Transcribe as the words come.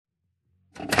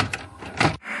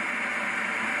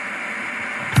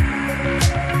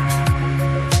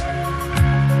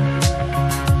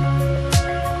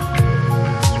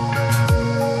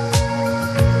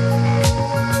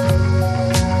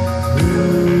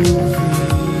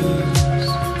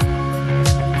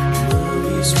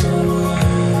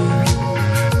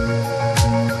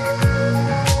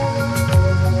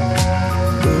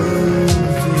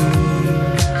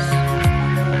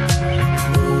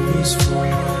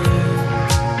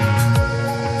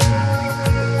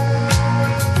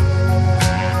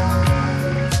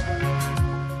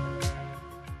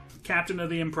Captain of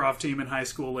the improv team in high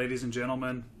school, ladies and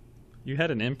gentlemen. You had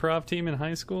an improv team in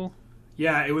high school?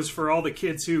 Yeah, it was for all the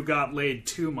kids who got laid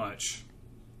too much.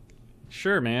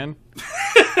 Sure, man.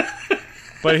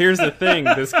 But here's the thing.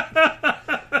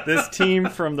 This team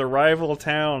from the rival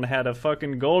town had a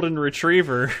fucking golden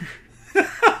retriever.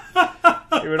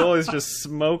 It would always just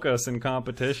smoke us in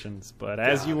competitions. But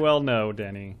as you well know,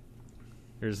 Denny,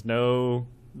 there's no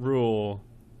rule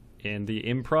in the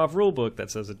improv rulebook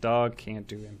that says a dog can't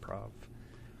do improv.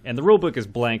 And the rulebook is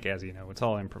blank, as you know. It's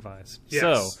all improvised. Yes.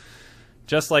 So,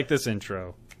 just like this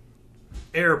intro.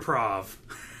 Airprov.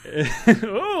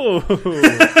 Oh!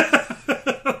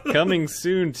 Coming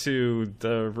soon to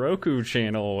the Roku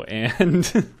channel and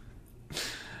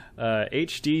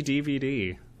HD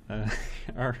DVD.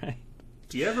 All right.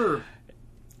 Do you ever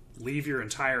leave your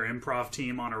entire improv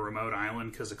team on a remote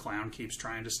island because a clown keeps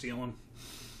trying to steal them?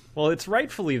 Well, it's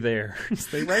rightfully theirs.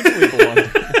 They rightfully belong to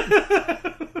him.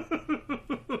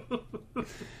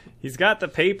 He's got the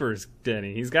papers,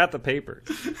 Denny. He's got the papers.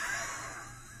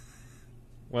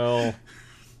 Well,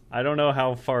 I don't know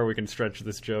how far we can stretch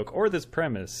this joke or this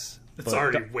premise. It's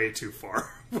already way too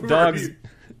far.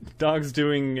 Dogs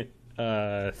doing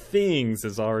things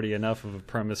is already enough of a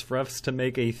premise for us to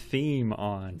make a theme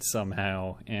on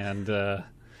somehow. And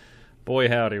boy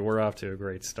howdy, we're off to a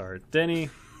great start. Denny,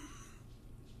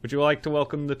 would you like to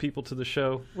welcome the people to the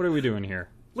show? What are we doing here?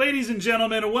 Ladies and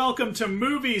gentlemen, welcome to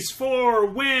Movies for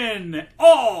When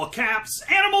All Caps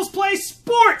Animals Play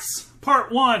Sports,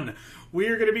 Part 1. We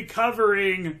are going to be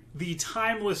covering the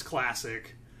timeless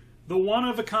classic, the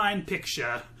one-of-a-kind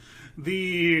picture,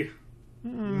 the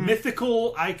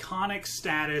mythical, iconic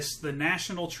status, the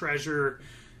national treasure,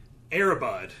 Air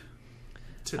Bud,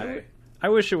 today. I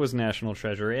wish it was National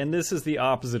Treasure, and this is the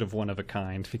opposite of one of a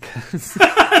kind, because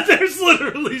there's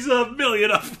literally a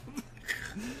million of them.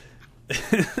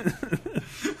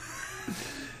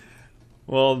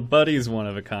 Well, Buddy's one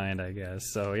of a kind, I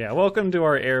guess. So, yeah, welcome to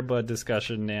our Air Bud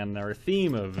discussion and our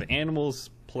theme of animals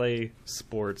play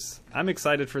sports. I'm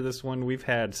excited for this one. We've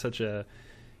had such a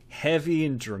heavy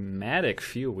and dramatic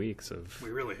few weeks of... We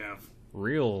really have.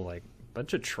 Real, like,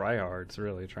 bunch of tryhards,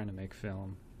 really, trying to make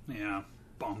film. Yeah.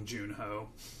 Bong Joon-ho.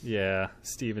 Yeah,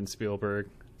 Steven Spielberg.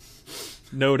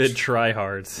 Noted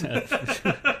tryhards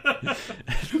at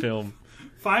film.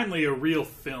 Finally, a real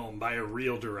film by a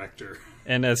real director.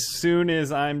 And as soon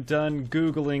as I'm done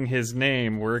Googling his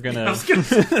name, we're gonna... I was gonna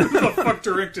say, who the fuck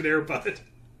directed Air Bud?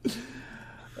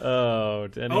 Oh,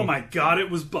 Denny. Oh my god,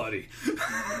 it was Buddy.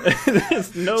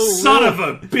 There's no Son rule. of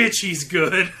a bitch, he's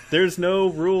good. There's no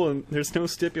rule and there's no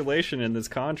stipulation in this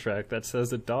contract that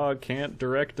says a dog can't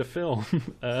direct a film.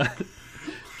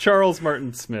 Charles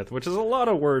Martin Smith, which is a lot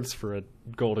of words for a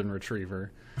golden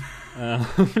retriever.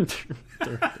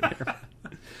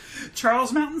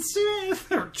 Charles Mountain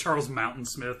Smith. Or Charles Mountain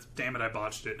Smith. Damn it, I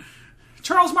botched it.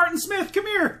 Charles Martin Smith, come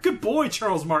here. Good boy,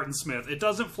 Charles Martin Smith. It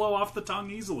doesn't flow off the tongue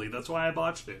easily. That's why I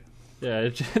botched it. Yeah,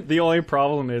 the only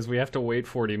problem is we have to wait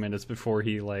 40 minutes before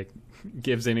he, like,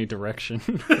 gives any direction.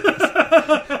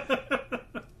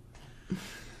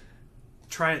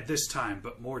 Try it this time,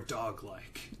 but more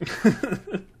dog-like.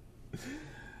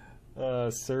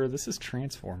 Sir, this is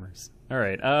Transformers. All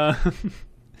right.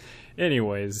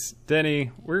 Anyways,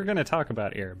 Denny, we're going to talk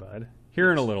about Air Bud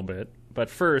here in a little bit. But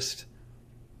first,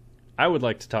 I would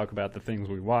like to talk about the things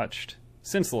we watched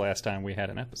since the last time we had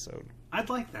an episode. I'd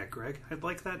like that, Greg. I'd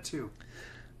like that, too.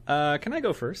 Can I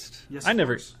go first? Yes, I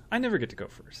never get to go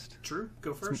first. True.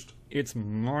 Go first. It's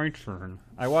my turn.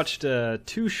 I watched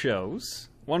 2 shows.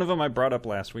 One of them I brought up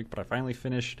last week, but I finally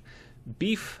finished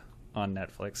Beef on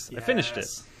Netflix. Yes. I finished it.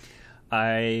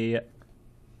 I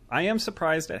am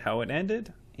surprised at how it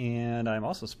ended, and I'm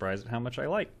also surprised at how much I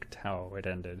liked how it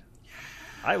ended.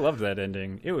 I loved that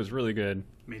ending. It was really good.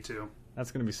 Me too.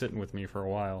 That's going to be sitting with me for a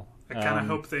while. I kind of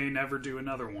hope they never do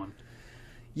another one.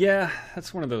 Yeah,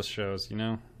 that's one of those shows, you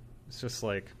know? It's just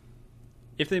like,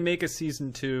 if they make a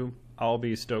season 2, I'll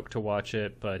be stoked to watch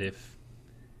it, but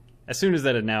as soon as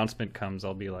that announcement comes,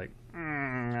 I'll be like,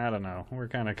 I don't know. We're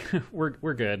kind of,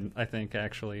 we're good, I think,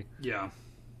 actually. Yeah.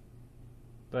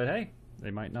 But hey,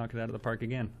 they might knock it out of the park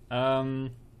again.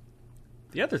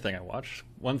 The other thing I watched,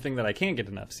 one thing that I can't get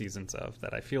enough seasons of,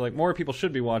 that I feel like more people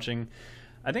should be watching,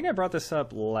 I think I brought this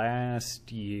up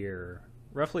last year,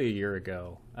 roughly a year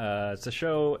ago. It's a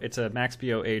show, it's a Max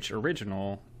BOH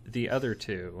original, The Other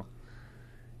Two.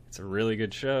 It's a really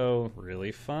good show,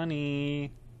 really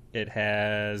funny. It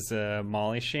has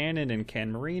Molly Shannon and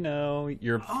Ken Marino,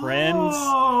 your friends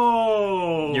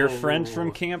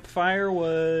from Camp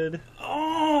Firewood.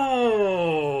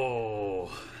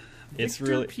 It's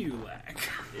Victor Pulak.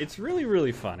 It's really,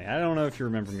 really funny. I don't know if you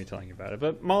remember me telling you about it,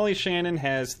 but Molly Shannon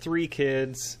has 3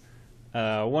 kids.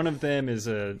 One of them is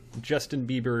a Justin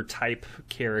Bieber type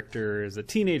character, is a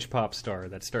teenage pop star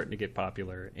that's starting to get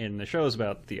popular. And the show's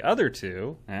about the other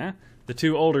two, the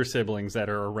 2 older siblings that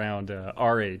are around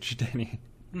our age, Denny.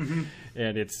 Mm-hmm.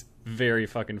 And it's very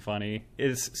fucking funny.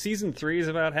 Season 3 is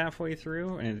about halfway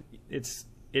through, and it's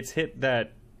hit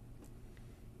that,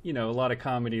 you know, a lot of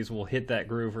comedies will hit that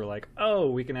groove where like,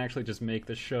 oh, we can actually just make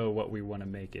the show what we want to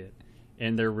make it.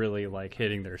 And they're really like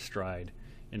hitting their stride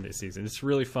in this season. It's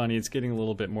really funny. It's getting a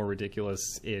little bit more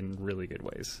ridiculous in really good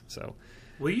ways. So,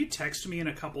 will you text me in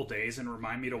a couple days and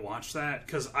remind me to watch that?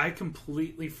 Because I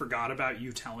completely forgot about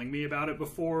you telling me about it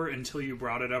before until you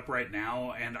brought it up right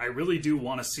now, and I really do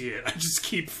want to see it. I just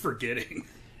keep forgetting.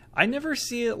 I never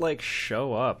see it like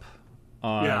show up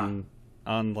on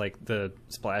like the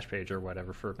splash page or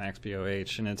whatever for Max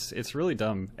BOH, and it's really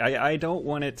dumb. I don't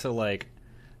want it to like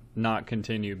not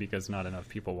continue because not enough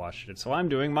people watched it. So I'm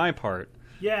doing my part.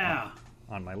 Yeah.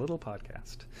 On my little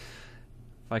podcast.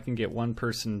 If I can get one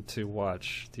person to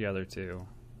watch The Other Two,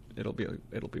 it'll be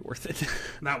worth it.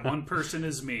 That one person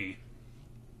is me.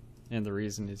 And the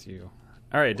reason is you.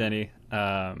 All right, Denny.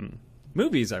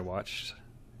 Movies I watched.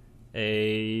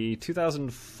 A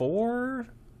 2004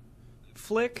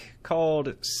 flick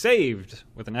called Saved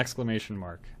with an exclamation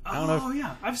mark. I don't know if,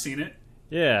 yeah, I've seen it.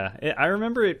 Yeah, I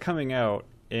remember it coming out,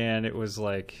 and it was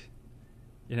like,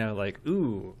 you know, like,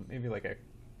 ooh, maybe like a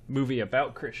movie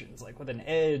about Christians, like with an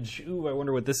edge. Ooh, I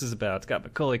wonder what this is about. It's got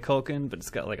Macaulay Culkin, but it's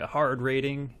got like a hard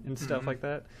rating and stuff like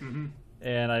that. Mm-hmm.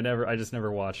 And I just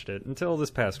never watched it until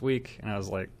this past week, and I was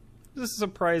like, this is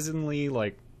surprisingly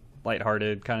like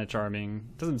lighthearted, kind of charming.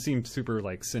 Doesn't seem super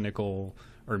like cynical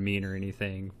or mean or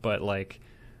anything, but like,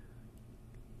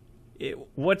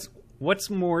 what's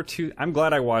more to? I'm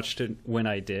glad I watched it when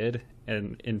I did,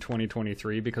 and in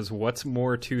 2023, because what's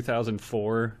more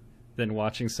 2004 than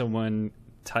watching someone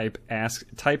type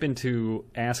into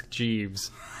Ask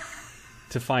Jeeves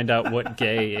to find out what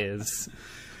gay is.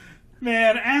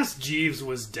 Man, Ask Jeeves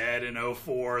was dead in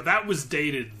 2004. That was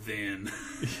dated then.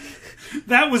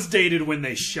 That was dated when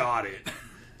they shot it.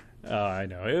 Oh, I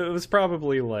know. It was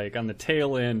probably like on the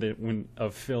tail end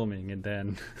of filming, and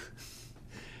then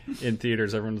in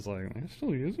theaters, everyone's like, "I'm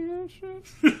still using that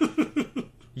shit."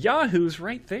 Yahoo's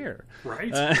right there,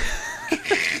 right?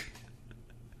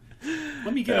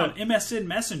 Let me get on MSN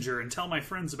Messenger and tell my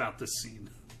friends about this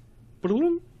scene.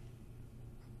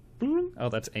 Oh,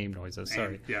 that's AIM noises.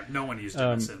 Sorry. Yeah, no one used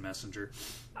MSN Messenger.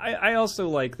 I also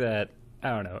like that. I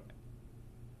don't know.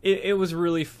 It was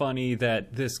really funny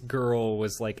that this girl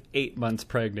was like 8 months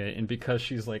pregnant, and because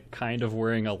she's like kind of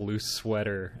wearing a loose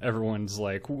sweater, everyone's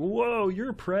like, "Whoa,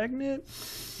 you're pregnant!"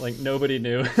 Like nobody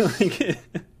knew. Like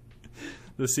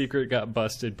the secret got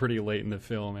busted pretty late in the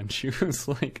film, and she was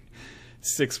like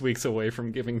 6 weeks away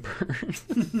from giving birth.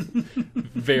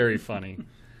 Very funny.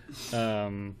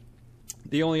 The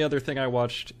only other thing I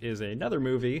watched is another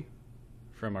movie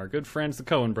from our good friends, the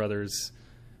Coen brothers.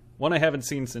 One I haven't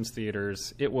seen since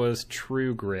theaters. It was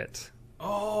True Grit.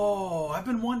 Oh, I've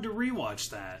been wanting to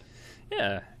rewatch that.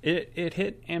 Yeah, it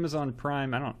hit Amazon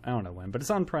Prime. I don't know when, but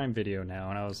it's on Prime Video now.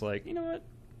 And I was like, you know what?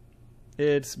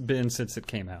 It's been since it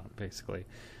came out, basically.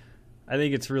 I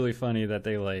think it's really funny that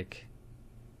they like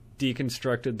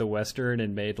deconstructed the Western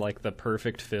and made like the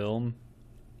perfect film,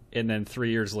 and then 3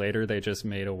 years later they just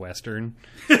made a Western.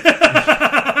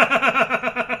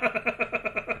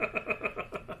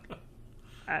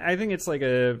 I think it's like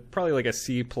probably like a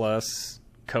C+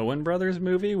 Coen Brothers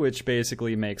movie, which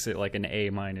basically makes it like an A-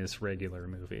 regular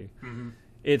movie. Mm-hmm.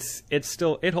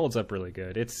 It holds up really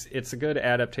good. It's a good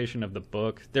adaptation of the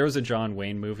book. There was a John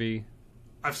Wayne movie.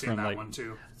 I've seen that one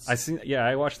too.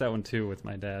 I watched that one too with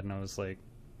my dad, and I was like,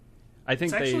 I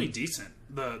think it's actually decent.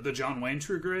 The John Wayne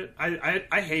True Grit.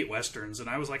 I hate westerns, and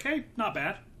I was like, hey, not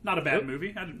bad. Not a bad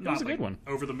movie. It was a good one.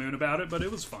 Over the moon about it, but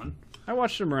it was fun. I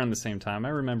watched them around the same time. I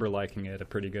remember liking it a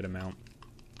pretty good amount.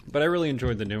 But I really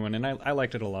enjoyed the new one, and I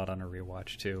liked it a lot on a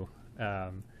rewatch, too.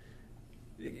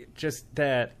 Just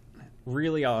that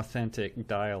really authentic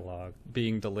dialogue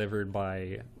being delivered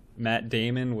by Matt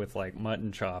Damon with like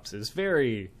mutton chops is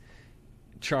very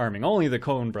charming. Only the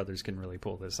Coen brothers can really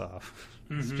pull this off.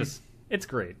 It's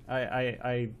great.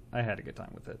 I had a good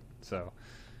time with it. So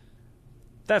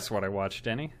that's what I watched,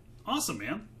 Denny. Awesome,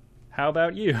 man. How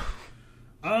about you?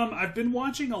 I've been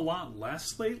watching a lot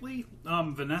less lately.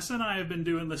 Vanessa and I have been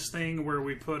doing this thing where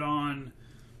we put on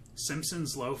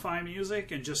Simpsons lo-fi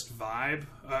music and just vibe.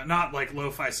 Not like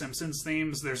lo-fi Simpsons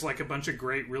themes. There's like a bunch of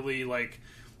great, really like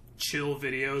chill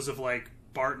videos of like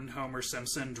Bart and Homer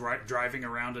Simpson driving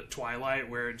around at twilight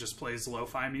where it just plays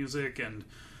lo-fi music. And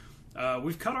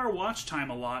we've cut our watch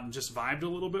time a lot and just vibed a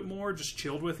little bit more, just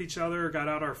chilled with each other, got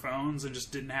out our phones and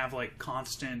just didn't have like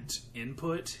constant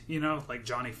input, you know, like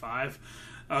Johnny Five.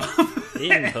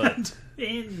 Input.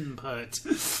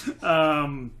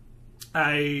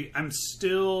 I'm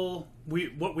still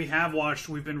what we have watched.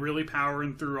 We've been really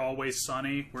powering through Always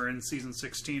Sunny. We're in season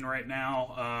 16 right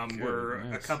now.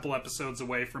 We're a couple episodes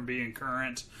away from being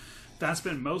current. That's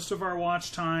been most of our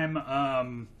watch time.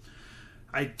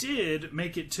 I did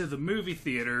make it to the movie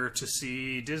theater to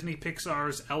see Disney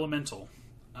Pixar's Elemental.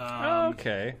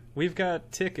 Okay, we've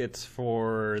got tickets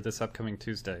for this upcoming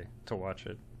Tuesday to watch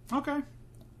it. Okay.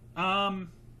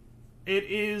 It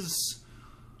is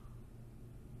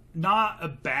not a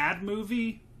bad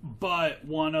movie, but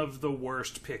one of the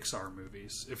worst Pixar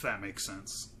movies, if that makes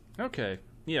sense. Okay.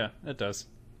 Yeah, it does.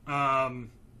 I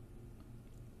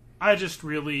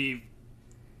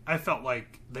felt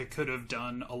like they could have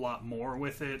done a lot more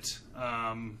with it.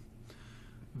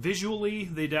 Visually,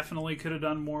 they definitely could have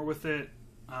done more with it.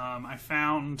 I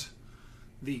found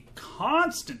the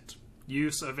constant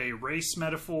use of a race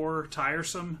metaphor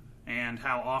tiresome, and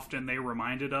how often they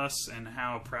reminded us and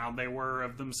how proud they were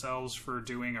of themselves for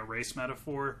doing a race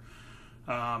metaphor.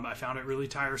 I found it really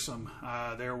tiresome.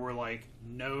 There were like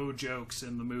no jokes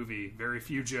in the movie, very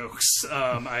few jokes.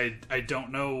 I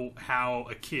don't know how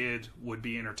a kid would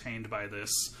be entertained by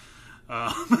this,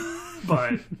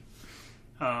 but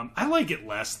I like it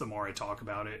less the more I talk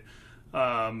about it.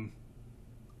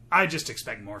 I just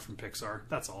expect more from Pixar.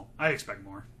 That's all. I expect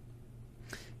more.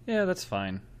 Yeah, that's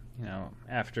fine. You know,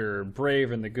 after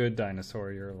Brave and the Good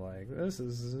Dinosaur, you're like,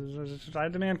 I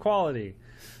demand quality.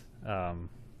 I'm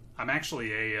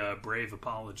actually a Brave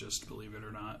apologist, believe it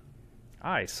or not.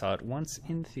 I saw it once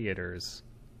in theaters.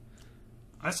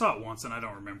 I saw it once and I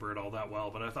don't remember it all that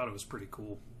well, but I thought it was pretty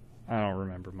cool. I don't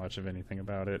remember much of anything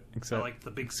about it, except I like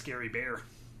the big scary bear.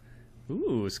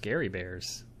 Ooh, scary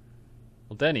bears.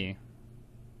 Well, Denny,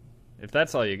 if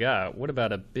that's all you got, what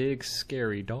about a big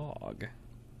scary dog?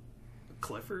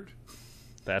 Clifford?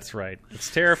 That's right. It's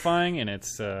terrifying, and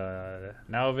it's now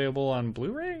available on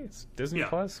Blu-ray. It's Disney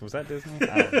Plus. Was that Disney?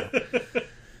 I don't know.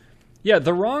 Yeah,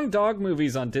 the wrong dog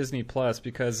movies on Disney Plus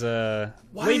because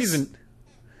ladies and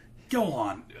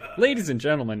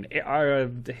gentlemen,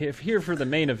 here for the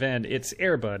main event. It's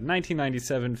Air Bud,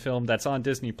 1997 film that's on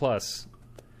Disney Plus.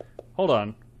 Hold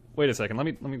on, wait a second.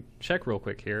 Let me check real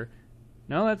quick here.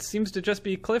 No, that seems to just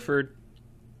be Clifford.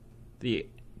 The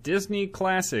Disney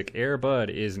classic Air Bud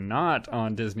is not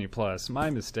on Disney Plus. My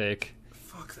mistake.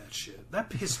 Fuck that shit. That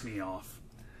pissed me off.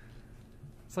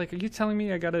 It's like, are you telling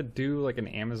me I gotta do like an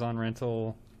Amazon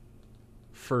rental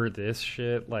for this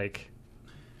shit? Like,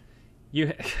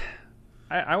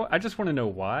 I just want to know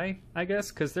why. I guess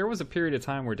because there was a period of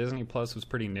time where Disney Plus was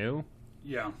pretty new.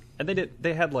 Yeah, and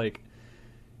they had like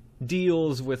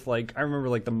deals with like, I remember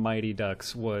like the Mighty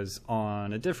Ducks was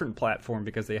on a different platform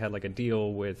because they had like a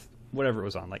deal with whatever it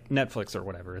was on, like Netflix or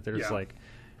whatever. There's like,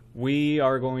 we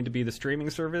are going to be the streaming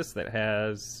service that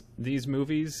has these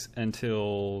movies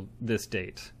until this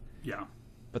date. Yeah.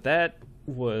 But that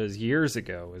was years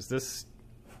ago. Is this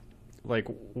like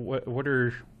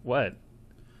what?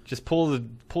 Just pull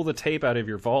the tape out of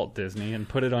your vault, Disney, and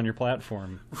put it on your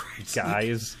platform, right,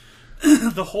 guys.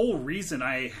 The whole reason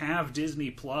I have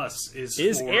Disney Plus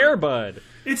is Air Bud.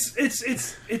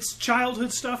 It's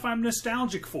childhood stuff I'm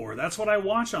nostalgic for. That's what I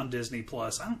watch on Disney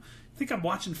Plus. I don't think I'm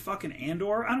watching fucking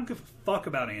Andor. I don't give a fuck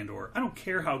about Andor. I don't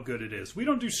care how good it is. We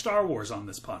don't do Star Wars on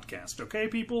this podcast, okay,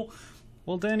 people?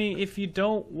 Well, Denny, if you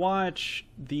don't watch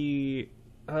the...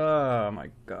 Oh, my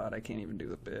God, I can't even do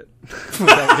the bit.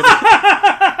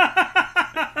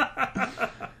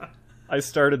 I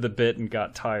started the bit and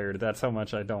got tired. That's how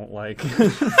much I don't like.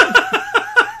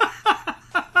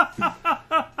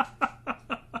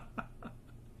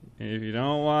 If you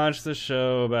don't watch the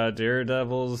show about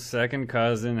Daredevil's second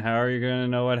cousin, how are you going to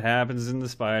know what happens in the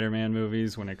Spider-Man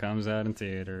movies when it comes out in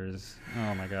theaters?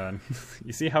 Oh my God.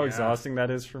 You see how exhausting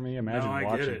that is for me? Imagine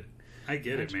watching. I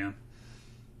get it, man.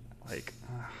 Like,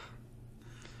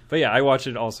 But yeah, I watch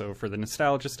it also for the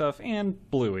nostalgia stuff and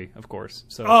Bluey, of course.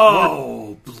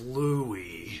 So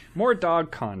Bluey. more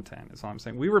dog content is all I'm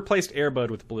saying. We replaced Air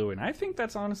Bud with Bluey, and I think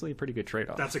that's honestly a pretty good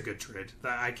trade-off. That's a good trade.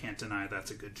 I can't deny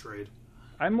that's a good trade.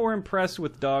 I'm more impressed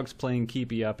with dogs playing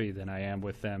keepy uppy than I am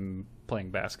with them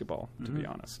playing basketball, to be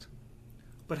honest.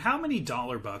 But how many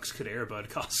 $bucks could Air Bud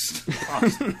cost?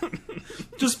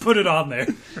 Just put it on there.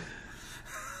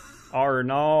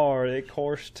 No, it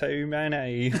costs too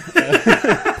many. That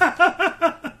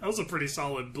was a pretty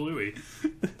solid Bluey.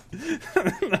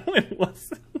 No, it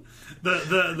wasn't.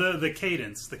 The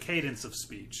cadence of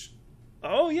speech.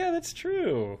 Oh yeah, that's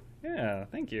true. Yeah,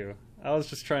 thank you. I was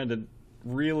just trying to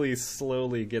really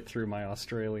slowly get through my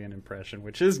Australian impression,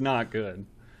 which is not good,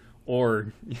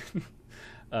 or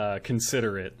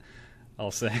considerate,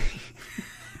 I'll say.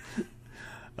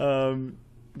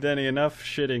 Denny, enough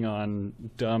shitting on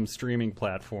dumb streaming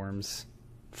platforms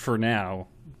for now.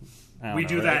 We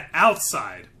do that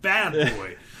outside. Bad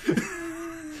boy.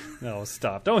 No,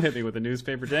 stop. Don't hit me with a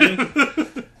newspaper, Denny.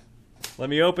 Let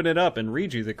me open it up and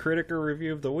read you the Critical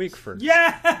Review of the Week first.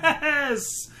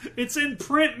 Yes! It's in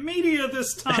print media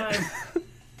this time.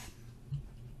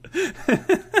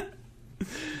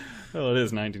 Well, it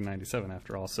is 1997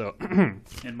 after all, so...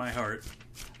 In my heart.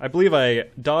 I believe I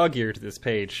dog-eared this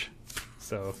page.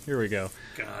 So, here we go.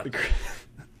 God.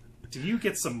 Do you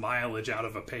get some mileage out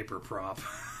of a paper prop?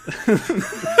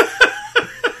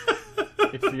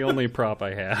 It's the only prop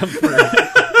I have.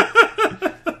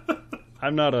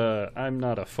 I'm not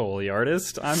a Foley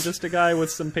artist. I'm just a guy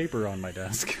with some paper on my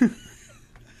desk.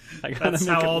 That's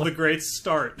how all the greats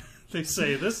start. They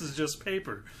say, this is just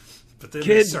paper. But then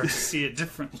they start to see it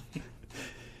differently.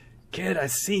 Kid, I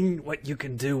seen what you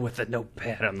can do with a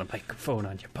notepad on the microphone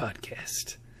on your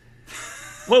podcast.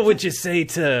 What would you say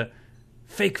to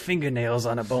fake fingernails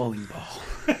on a bowling ball?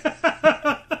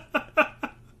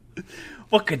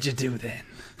 What could you do then?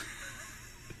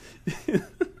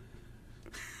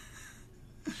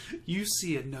 You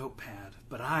see a notepad,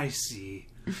 but I see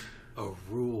a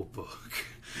rule book.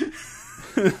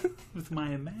 With my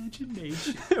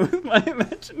imagination. With my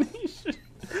imagination.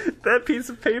 That piece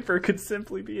of paper could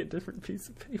simply be a different piece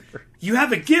of paper. You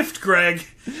have a gift, Greg.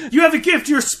 You have a gift.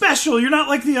 You're special. You're not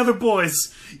like the other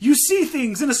boys. You see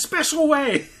things in a special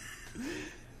way.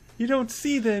 You don't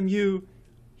see them, you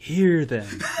hear them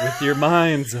with your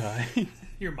mind's eye.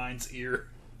 Your mind's ear.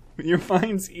 Your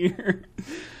mind's ear.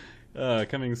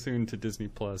 Coming soon to Disney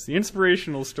Plus. The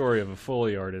inspirational story of a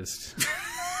Foley artist.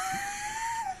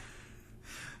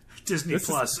 Disney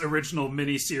Plus original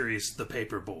miniseries, The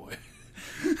Paperboy.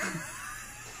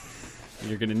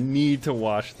 You're gonna need to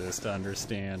watch this to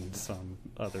understand some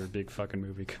other big fucking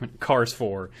movie coming. Cars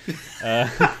 4.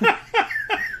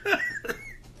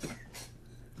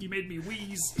 You made me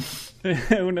wheeze.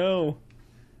 Oh no.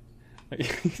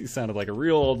 You sounded like a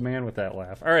real old man with that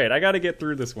laugh. Alright, I gotta get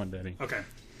through this one, Denny. Okay.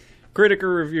 Critical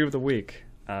Review of the Week.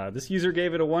 This user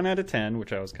gave it a 1 out of 10,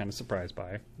 which I was kind of surprised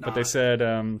by. But they said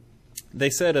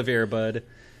of Air Bud,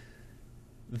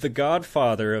 the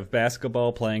godfather of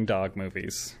basketball playing dog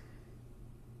movies.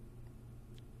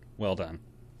 Well done.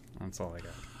 That's all I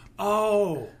got.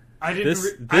 Oh, I didn't.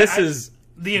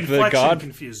 The inflection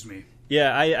confused me.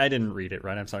 Yeah, I didn't read it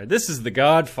right. I'm sorry. This is the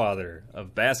godfather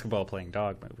of basketball playing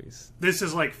dog movies. This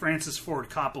is like Francis Ford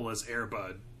Coppola's Air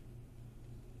Bud.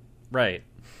 Right.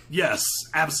 Yes,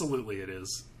 absolutely it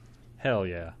is. Hell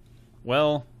yeah.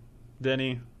 Well,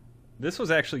 Denny, this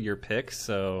was actually your pick,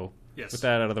 so yes. With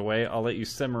that out of the way, I'll let you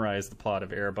summarize the plot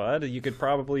of Air Bud. You could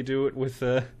probably do it with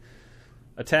a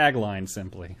tagline,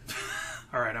 simply.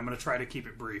 All right, I'm going to try to keep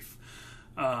it brief.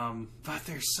 But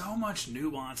there's so much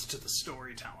nuance to the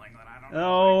storytelling that I don't know.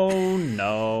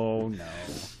 Oh, no.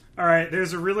 All right,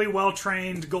 there's a really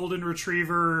well-trained golden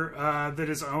retriever that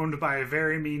is owned by a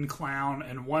very mean clown,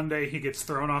 and one day he gets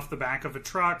thrown off the back of a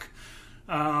truck.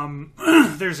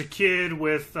 There's a kid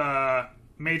with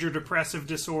major depressive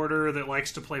disorder that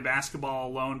likes to play basketball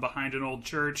alone behind an old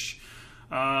church.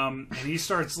 And he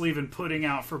starts leaving pudding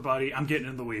out for Buddy. I'm getting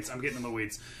in the weeds.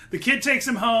 The kid takes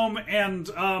him home, and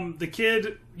the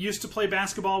kid used to play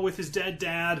basketball with his dead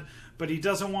dad, but he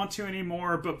doesn't want to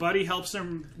anymore. But Buddy helps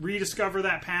him rediscover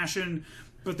that passion.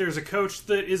 But there's a coach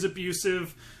that is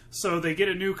abusive, so they get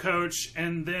a new coach,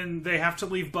 and then they have to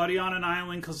leave Buddy on an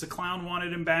island because the clown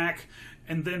wanted him back.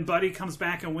 And then Buddy comes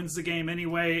back and wins the game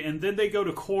anyway, and then they go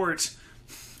to court.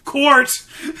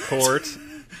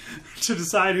 To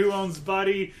decide who owns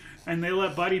Buddy, and they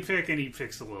let Buddy pick, and he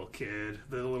picks the little kid,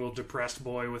 the little depressed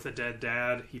boy with a dead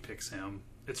dad. He picks him.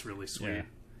 It's really sweet. Yeah.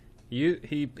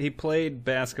 He played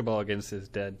basketball against his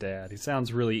dead dad. He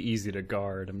sounds really easy to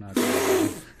guard. I'm not gonna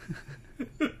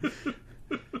lie.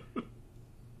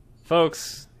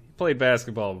 folks, he played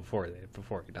basketball before he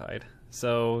died.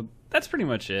 So that's pretty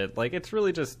much it. Like, it's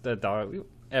really just a dog.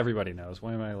 Everybody knows.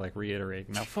 Why am I, like,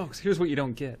 reiterating? Now, folks, here's what you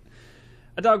don't get.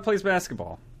 A dog plays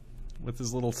basketball with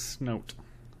his little snout.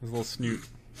 His little snoot.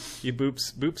 He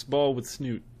boops ball with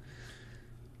snoot.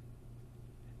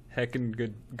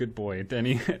 Heckin' good boy.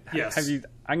 Denny, Yes.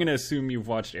 I'm going to assume you've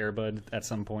watched Air Bud at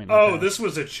some point. Oh, this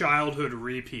was a childhood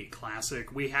repeat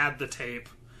classic. We had the tape.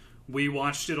 We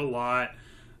watched it a lot.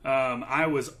 I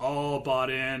was all bought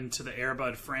into the Air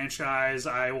Bud franchise.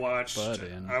 I watched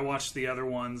the other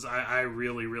ones. I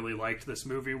really, really liked this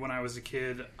movie when I was a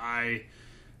kid. I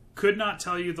could not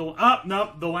tell you the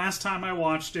last time I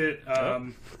watched it,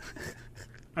 I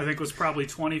think was probably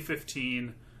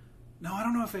 2015. No, I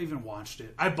don't know if I even watched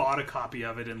it. I bought a copy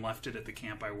of it and left it at the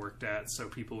camp I worked at so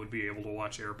people would be able to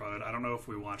watch Air Bud. I don't know if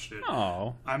we watched it.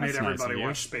 Oh, I made everybody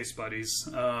watch Space Buddies.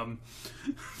 I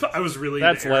was really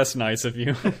That's less nice of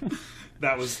you.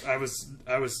 I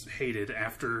was hated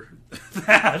after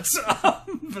that.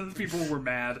 People were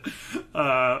mad.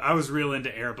 I was real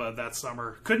into Air Bud that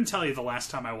summer. Couldn't tell you the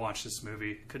last time I watched this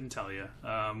movie. Couldn't tell you.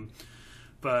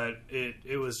 But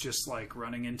it was just like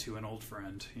running into an old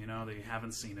friend, you know, that you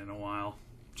haven't seen in a while.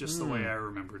 Just the way I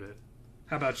remembered it.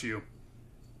 How about you?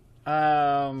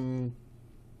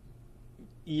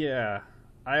 Yeah.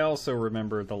 I also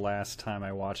remember the last time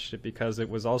I watched it because it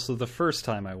was also the first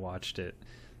time I watched it.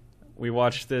 We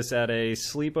watched this at a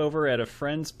sleepover at a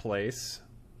friend's place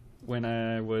when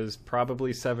I was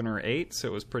probably 7 or 8, so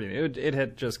it was pretty... It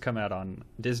had just come out on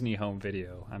Disney Home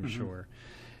Video, I'm sure.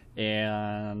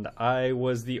 And I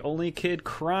was the only kid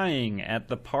crying at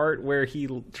the part where he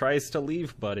tries to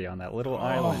leave Buddy on that little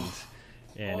island.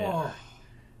 And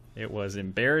it was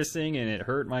embarrassing, and it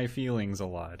hurt my feelings a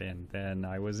lot. And then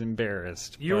I was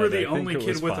embarrassed. You were the only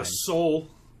kid with a soul.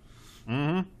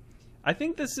 Mm-hmm. I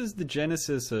think this is the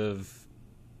genesis of,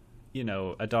 you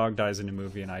know, a dog dies in a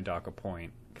movie and I dock a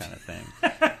point kind of thing.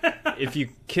 If you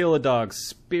kill a dog's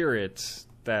spirit,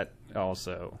 that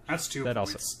also... That's 2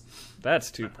 points.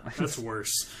 That's 2 points. That's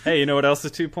worse. Hey, you know what else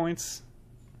is 2 points?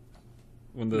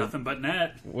 Nothing but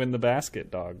net. When the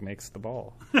basket dog makes the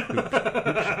ball.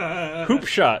 Hoop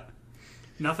shot.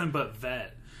 Nothing but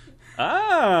vet.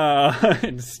 Ah!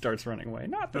 And starts running away.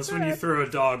 That's when you throw a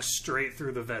dog straight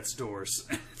through the vet's doors.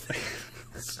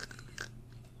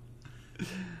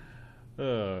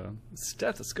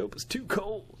 Stethoscope is too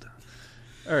cold.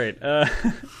 All right.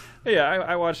 Yeah,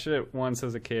 I watched it once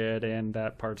as a kid, and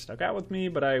that part stuck out with me,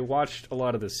 but I watched a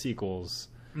lot of the sequels.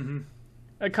 Mm-hmm.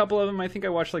 A couple of them, I think I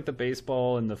watched, like, the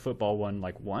baseball and the football one,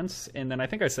 like, once, and then I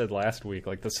think I said last week,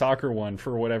 like, the soccer one,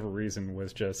 for whatever reason,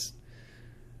 was just...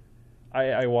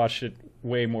 I watched it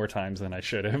way more times than I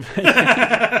should have.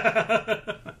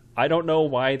 I don't know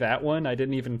why that one. I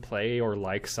didn't even play or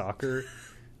like soccer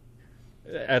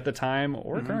at the time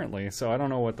or currently, so I don't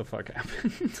know what the fuck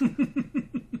happened.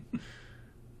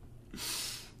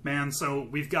 Man, so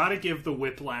we've got to give the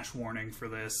whiplash warning for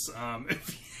this.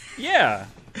 Yeah.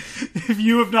 If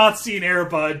you have not seen Air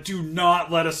Bud, do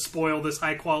not let us spoil this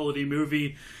high-quality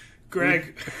movie.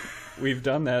 Greg... We've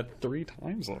done that 3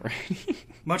 times already.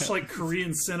 Much like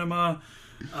Korean cinema,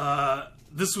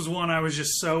 this was one I was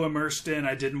just so immersed in,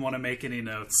 I didn't want to make any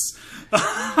notes.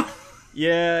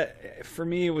 Yeah, for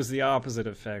me it was the opposite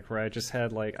effect, where I just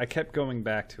had, like, I kept going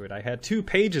back to it. I had 2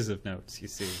 pages of notes, you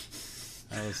see.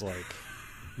 I was like,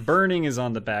 burning is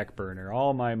on the back burner.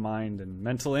 All my mind and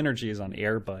mental energy is on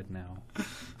Air Bud now.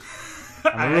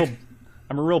 I'm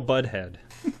a real bud head.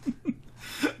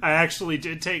 I actually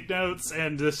did take notes,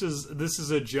 and this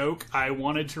is a joke I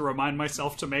wanted to remind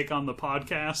myself to make on the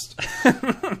podcast,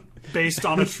 based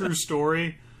on a true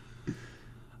story.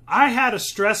 I had a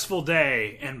stressful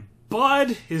day, and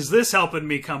Bud, is this helping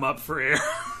me come up for air?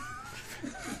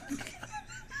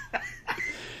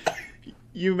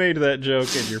 You made that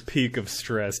joke at your peak of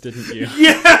stress, didn't you?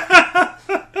 Yeah!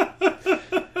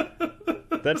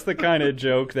 That's the kind of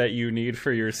joke that you need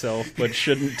for yourself, but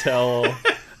shouldn't tell...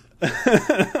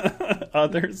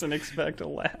 others and expect a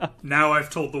laugh. Now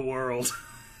I've told the world.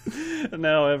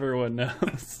 Now everyone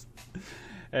knows.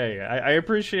 Hey, I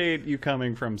appreciate you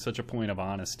coming from such a point of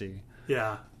honesty.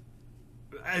 Yeah.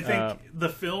 I think the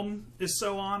film is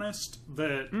so honest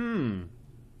that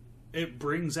it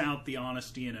brings out the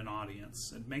honesty in an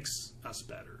audience. It makes us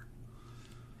better.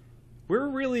 We're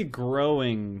really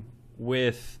growing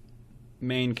with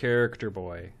main character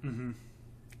boy. Mm-hmm.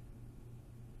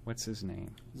 What's his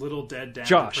name? Little dead dad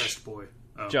Josh. Depressed boy.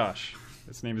 Oh. Josh.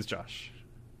 His name is Josh.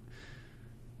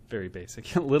 Very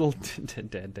basic. Little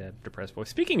dead depressed boy.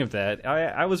 Speaking of that,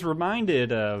 I was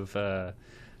reminded of...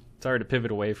 sorry to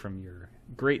pivot away from your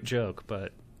great joke,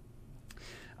 but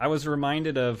I was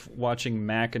reminded of watching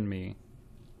Mac and Me,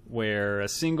 where a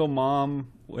single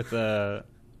mom with a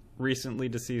recently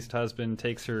deceased husband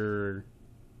takes her.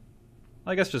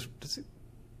 I guess just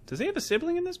does he have a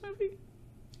sibling in this movie?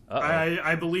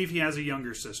 I believe he has a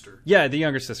younger sister. Yeah, the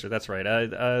younger sister. That's right.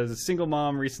 A single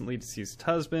mom, recently deceased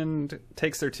husband,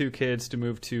 takes their 2 kids to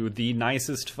move to the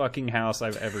nicest fucking house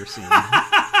I've ever seen.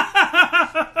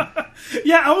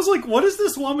 Yeah, I was like, what is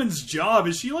this woman's job?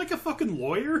 Is she like a fucking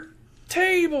lawyer?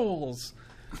 Tables!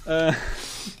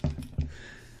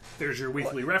 There's your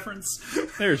weekly reference.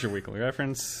 There's your weekly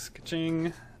reference.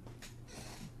 Ka-ching.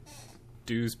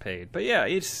 Dues paid. But yeah,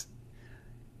 it's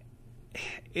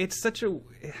such a...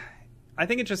 I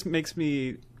think it just makes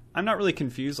me... I'm not really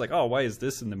confused, like, oh, why is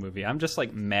this in the movie? I'm just,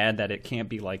 like, mad that it can't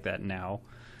be like that now.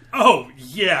 Oh,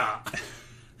 yeah.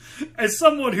 As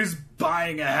someone who's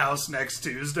buying a house next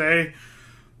Tuesday,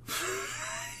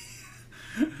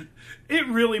 it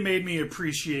really made me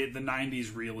appreciate the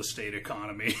 90s real estate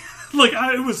economy. Like,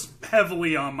 it was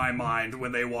heavily on my mind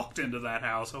when they walked into that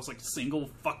house. I was like, single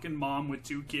fucking mom with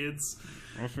 2 kids.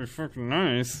 Must be fucking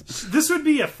nice. This would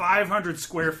be a 500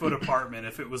 square foot apartment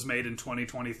if it was made in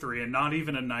 2023, and not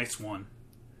even a nice one.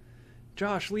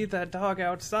 Josh, leave that dog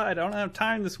outside. I don't have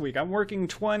time this week. I'm working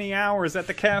 20 hours at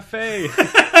the cafe.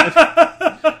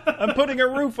 I'm putting a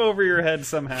roof over your head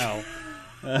somehow.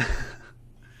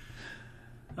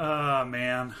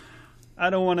 Man. I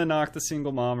don't want to knock the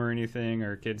single mom or anything,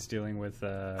 or kids dealing with...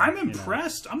 I'm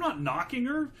impressed. I'm not knocking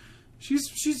her.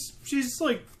 She's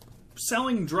like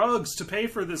selling drugs to pay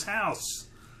for this house.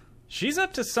 She's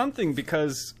up to something,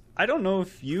 because I don't know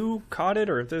if you caught it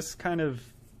or if this kind of,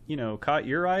 caught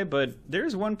your eye, but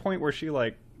there's one point where she,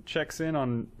 like, checks in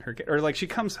on her... Or, like, she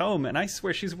comes home, and I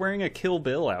swear she's wearing a Kill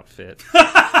Bill outfit.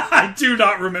 I do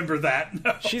not remember that.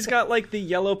 No. She's got, like, the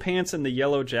yellow pants and the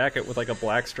yellow jacket with, like, a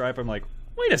black stripe. I'm like,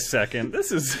 wait a second,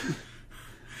 this is...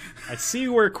 I see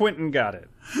where Quentin got it.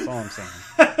 That's all I'm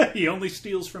saying. He only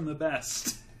steals from the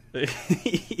best.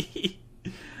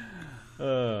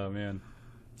 Oh, man.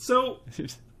 So,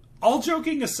 all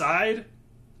joking aside,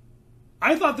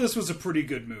 I thought this was a pretty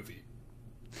good movie.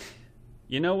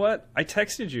 You know what? I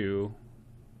texted you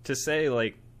to say,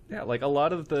 like, yeah, like, a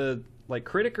lot of the, like,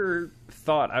 critiker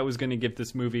thought I was going to give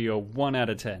this movie a 1 out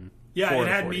of 10. Yeah, it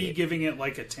had me giving it,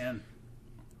 like, a 10.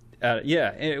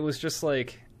 Yeah, it was just,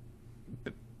 like,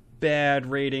 bad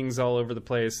ratings all over the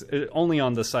place. Only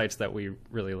on the sites that we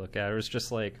really look at. It was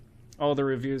just, like, all the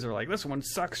reviews are like, this one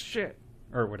sucks shit,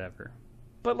 or whatever.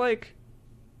 But, like,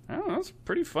 I don't know, it's a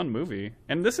pretty fun movie.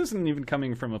 And this isn't even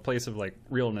coming from a place of, like,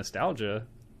 real nostalgia,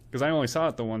 because I only saw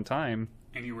it the one time.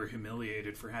 And you were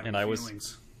humiliated for having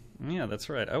feelings. Yeah, that's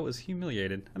right. I was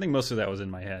humiliated. I think most of that was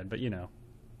in my head, but,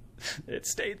 it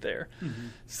stayed there. Mm-hmm.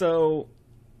 So,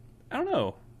 I don't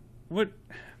know.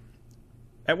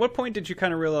 At what point did you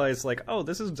kind of realize, like, oh,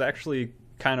 this is actually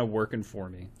kind of working for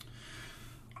me?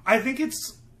 I think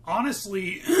it's...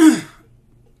 Honestly,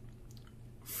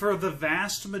 for the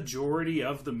vast majority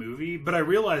of the movie, but I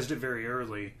realized it very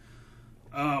early,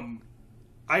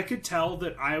 I could tell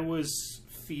that I was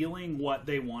feeling what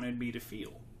they wanted me to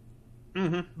feel.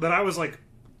 Mm-hmm. That I was, like,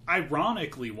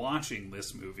 ironically watching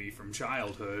this movie from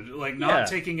childhood, like, not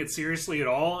taking it seriously at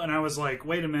all, and I was like,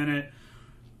 wait a minute,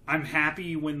 I'm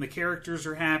happy when the characters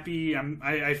are happy,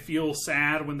 I feel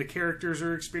sad when the characters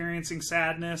are experiencing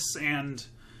sadness, and...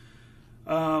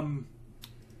 I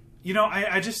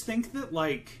just think that,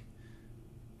 like,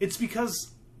 it's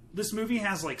because this movie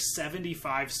has, like,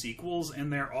 75 sequels,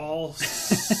 and they're all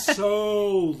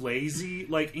so lazy,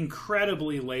 like,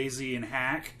 incredibly lazy and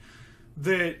hack,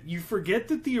 that you forget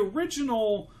that the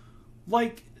original,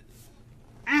 like,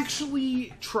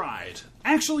 actually tried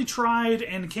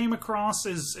and came across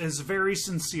as very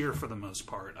sincere for the most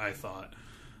part, I thought.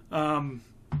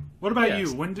 What about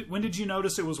you? When did you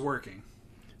notice it was working?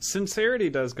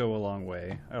 Sincerity does go a long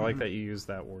way. I like that you use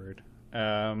that word.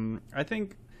 I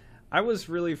think I was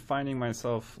really finding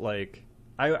myself, like,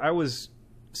 I was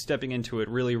stepping into it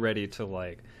really ready to,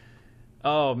 like,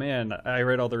 oh man, I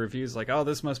read all the reviews, like, oh,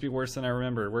 this must be worse than I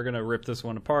remember. We're going to rip this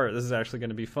one apart. This is actually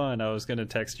going to be fun. I was going to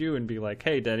text you and be like,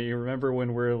 hey, Denny, you remember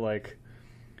when we're, like,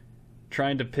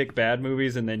 trying to pick bad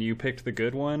movies and then you picked the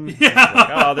good one? Yeah. Like,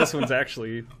 oh, this one's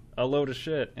actually a load of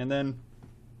shit. And then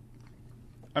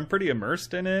I'm pretty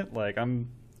immersed in it. Like, I'm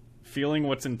feeling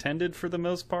what's intended for the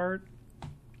most part.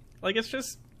 Like,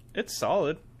 it's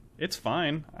solid. It's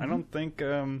fine. Mm-hmm. I don't think,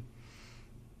 I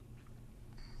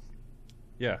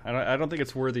don't think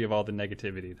it's worthy of all the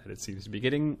negativity that it seems to be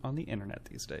getting on the internet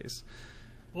these days.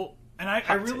 Well, and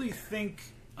I really think,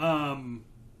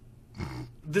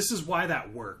 this is why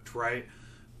that worked, right?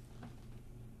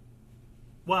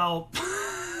 Well...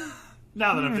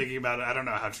 Now that I'm thinking about it, I don't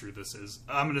know how true this is.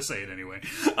 I'm going to say it anyway.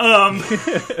 See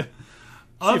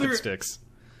if it sticks.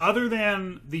 Other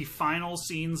than the final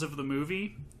scenes of the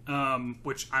movie,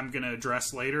 which I'm going to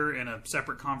address later in a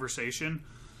separate conversation,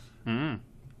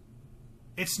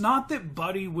 it's not that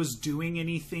Buddy was doing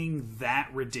anything that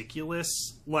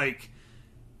ridiculous. Like,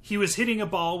 he was hitting a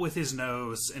ball with his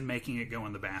nose and making it go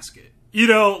in the basket. You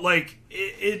know, like,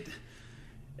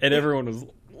 And everyone was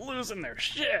losing their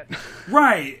shit.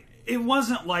 Right. It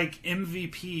wasn't like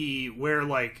MVP where,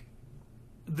 like,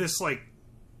 this, like,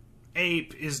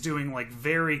 ape is doing, like,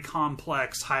 very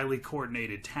complex, highly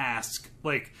coordinated tasks.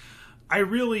 Like,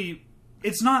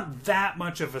 it's not that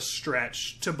much of a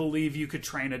stretch to believe you could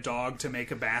train a dog to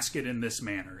make a basket in this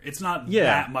manner. It's not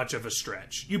that much of a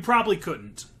stretch. You probably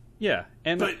couldn't. Yeah.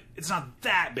 But it's not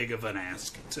that big of an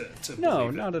ask to No,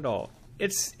 believe it. not at all.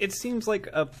 It seems like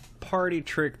a party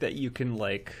trick that you can,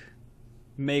 like,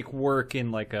 make work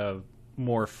in, like, a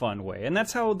more fun way. And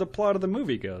that's how the plot of the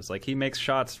movie goes. Like, he makes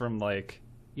shots from, like,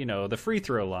 you know, the free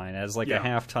throw line as, like, a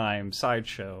halftime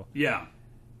sideshow. Yeah.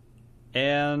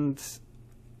 And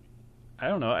I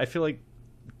don't know. I feel like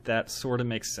that sort of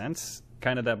makes sense.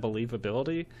 Kind of that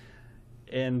believability.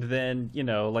 And then, you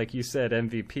know, like you said,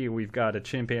 MVP, we've got a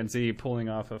chimpanzee pulling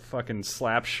off a fucking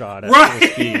slap shot at full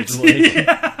speed. Like,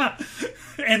 yeah.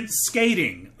 And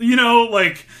skating. You know,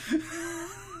 like...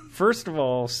 First of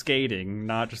all, skating,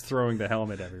 not just throwing the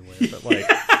helmet everywhere, but, like,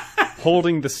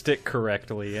 holding the stick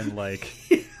correctly and, like,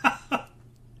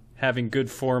 having good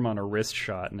form on a wrist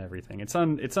shot and everything. It's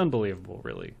unbelievable,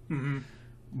 really. Mm-hmm.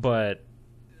 But,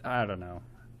 I don't know.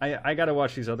 I gotta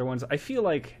watch these other ones. I feel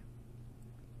like...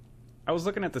 I was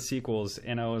looking at the sequels,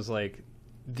 and I was like,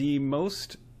 the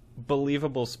most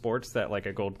believable sports that, like,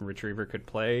 a golden retriever could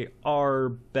play are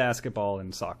basketball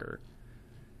and soccer.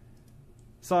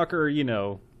 Soccer, you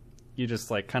know, you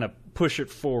just, like, kind of push it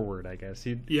forward, I guess.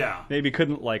 You maybe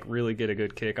couldn't, like, really get a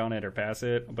good kick on it or pass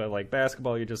it, but, like,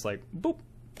 basketball, you just, like, boop,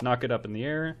 knock it up in the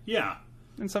air. Yeah.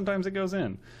 And sometimes it goes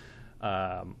in.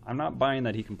 I'm not buying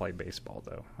that he can play baseball,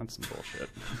 though. That's some bullshit.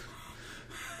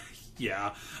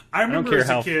 Yeah. I remember as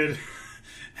a kid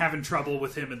having trouble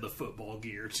with him in the football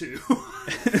gear, too.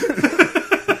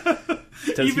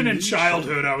 Even in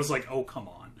childhood, I was like, oh, come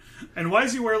on. And why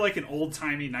does he wear, like, an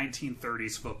old-timey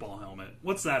 1930s football helmet?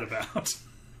 What's that about?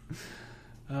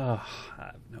 Oh, I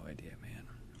have no idea,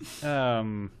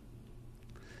 man.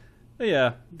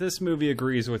 Yeah, this movie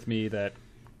agrees with me that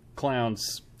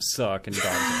clowns suck and dogs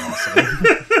are awesome.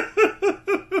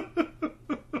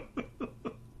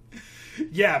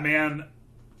 Yeah, man.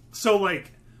 So,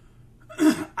 like,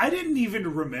 I didn't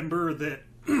even remember that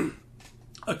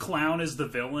a clown is the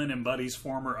villain and Buddy's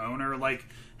former owner. Like,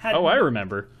 I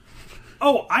remember.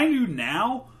 Oh, I knew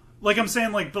now. Like, I'm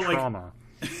saying, like, but, like, trauma.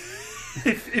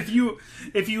 if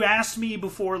you asked me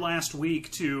before last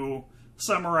week to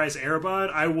summarize Air Bud,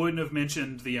 I wouldn't have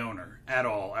mentioned the owner at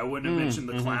all. I wouldn't have mentioned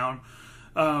the clown.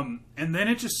 And then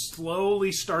it just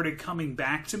slowly started coming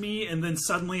back to me, and then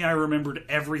suddenly I remembered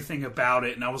everything about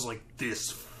it, and I was like,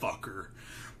 this fucker.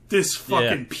 This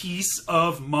fucking piece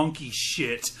of monkey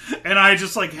shit. And I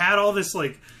just, like, had all this,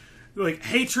 like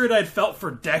hatred I'd felt for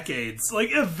decades.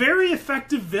 Like, a very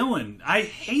effective villain. I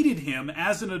hated him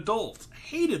as an adult.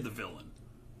 Hated the villain.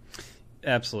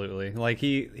 Absolutely. Like,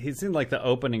 he's in, like, the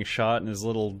opening shot in his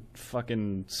little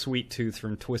fucking sweet tooth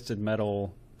from Twisted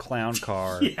Metal clown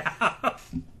car. Yeah.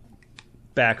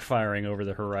 Backfiring over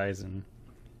the horizon.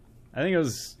 I think it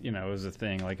was a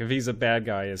thing. Like, if he's a bad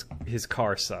guy, his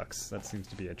car sucks. That seems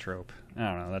to be a trope. I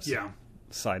don't know. That's a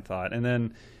side thought. And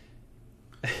then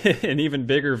an even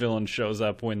bigger villain shows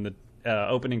up when the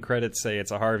opening credits say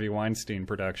it's a Harvey Weinstein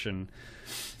production.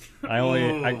 I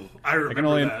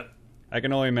remember that. I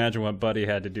can only imagine what Buddy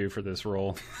had to do for this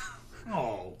role.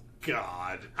 Oh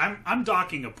God, I'm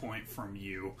docking a point from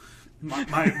you.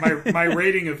 My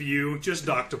rating of you just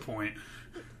docked a point.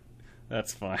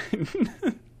 That's fine.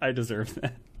 I deserve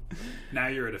that. Now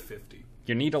you're at a 50.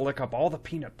 You need to lick up all the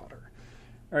peanut butter.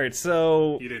 All right,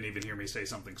 so... You didn't even hear me say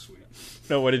something sweet.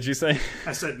 No, what did you say?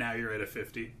 I said now you're at a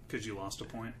 50 because you lost a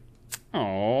point.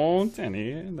 Oh,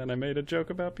 Denny. And then I made a joke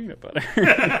about peanut butter.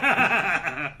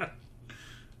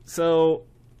 So,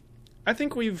 I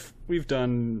think we've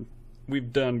done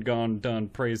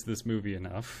praised this movie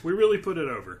enough. We really put it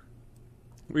over.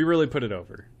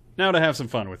 Now to have some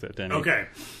fun with it, Denny. Okay.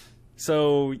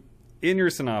 So, in your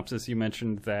synopsis, you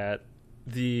mentioned that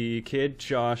the kid,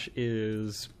 Josh,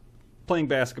 is playing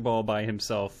basketball by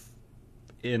himself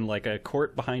in, like, a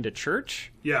court behind a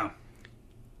church? Yeah.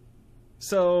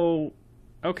 So,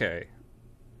 okay.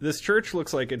 This church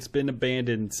looks like it's been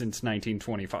abandoned since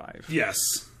 1925. Yes.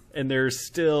 And there's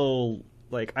still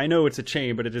like, I know it's a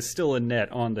chain, but it is still a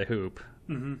net on the hoop.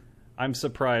 Mm-hmm. I'm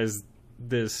surprised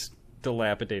this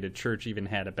dilapidated church even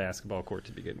had a basketball court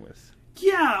to begin with.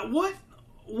 Yeah, what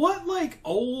like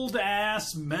old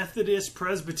ass Methodist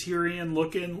Presbyterian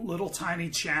looking little tiny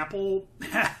chapel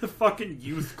had a fucking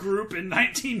youth group in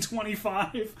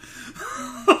 1925?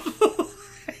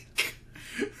 Like,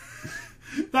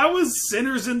 that was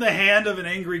sinners in the hand of an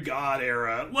angry God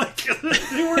era. Like,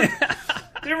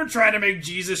 they were trying to make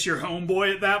Jesus your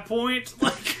homeboy at that point.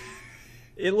 Like,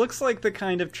 it looks like the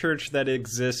kind of church that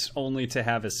exists only to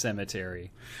have a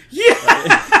cemetery.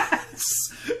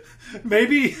 Yes!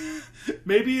 Maybe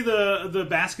the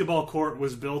basketball court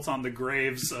was built on the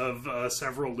graves of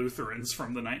several Lutherans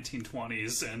from the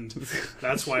 1920s, and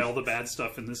that's why all the bad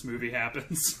stuff in this movie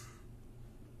happens.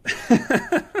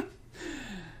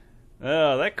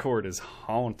 Oh, that court is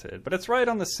haunted, but it's right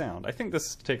on the Sound. I think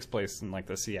this takes place in like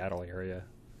the Seattle area.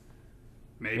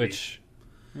 Maybe. Which,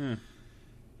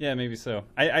 yeah, maybe so.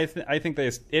 I think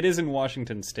it is in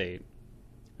Washington State.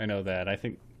 I know that. I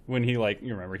think when he, like,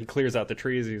 you remember, he clears out the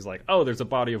trees, he's like, oh, there's a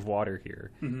body of water here.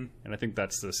 Mm-hmm. And I think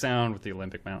that's the Sound with the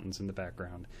Olympic Mountains in the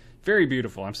background. Very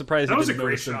beautiful. I'm surprised that was a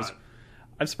great shot.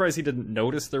 I'm surprised he didn't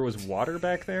notice there was water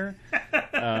back there.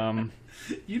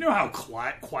 You know how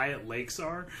quiet lakes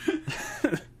are?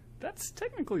 That's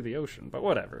technically the ocean, but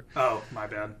whatever. Oh, my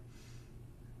bad.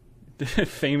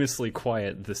 Famously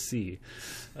quiet, the sea.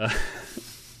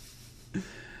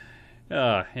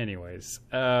 Anyways.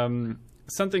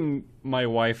 Something my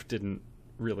wife didn't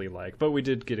really like, but we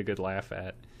did get a good laugh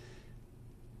at.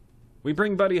 We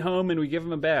bring Buddy home and we give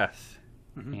him a bath.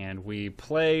 Mm-hmm. And we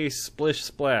play Splish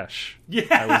Splash.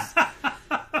 Yeah!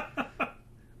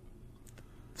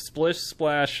 Splish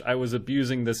Splash, I was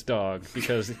abusing this dog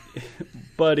because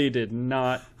Buddy did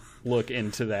not look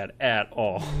into that at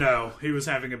all. No, he was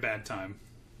having a bad time.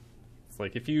 It's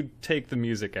like, if you take the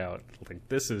music out, like,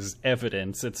 this is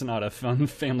evidence it's not a fun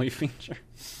family feature.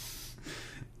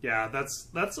 Yeah,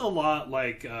 that's a lot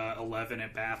like 11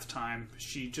 at bath time.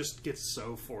 She just gets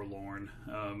so forlorn.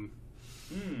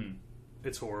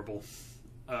 It's horrible.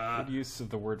 Good use of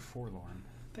the word forlorn.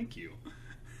 Thank you.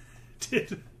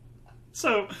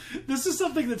 So, this is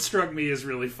something that struck me as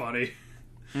really funny.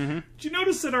 Mm-hmm. Did you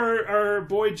notice that our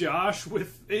boy Josh,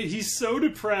 he's so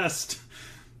depressed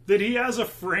that he has a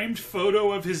framed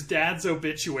photo of his dad's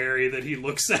obituary that he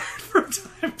looks at from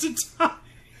time to time?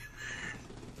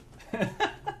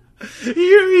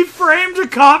 He framed a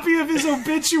copy of his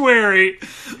obituary.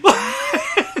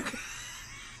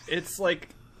 It's like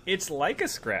a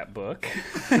scrapbook.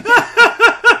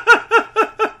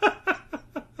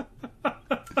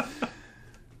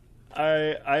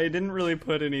 I didn't really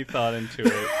put any thought into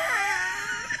it.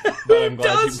 But Who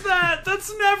does that?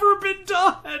 That's never been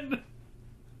done.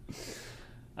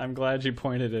 I'm glad you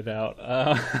pointed it out.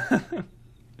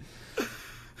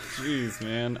 Jeez,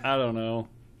 man. I don't know.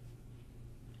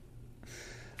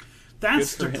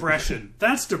 That's depression.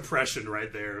 That's depression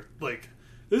right there. Like,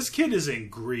 this kid is in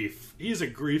grief. He is a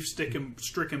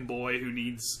grief-stricken boy who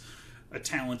needs a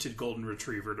talented golden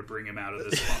retriever to bring him out of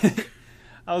this funk.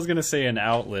 I was going to say an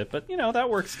outlet, but, you know, that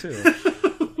works too.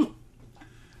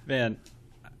 Man,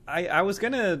 I was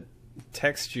going to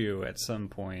text you at some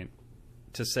point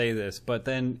to say this, but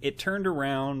then it turned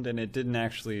around and it didn't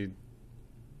actually,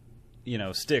 you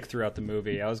know, stick throughout the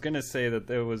movie. I was going to say that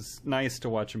it was nice to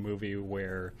watch a movie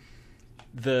where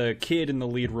the kid in the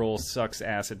lead role sucks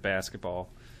ass at basketball.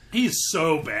 He's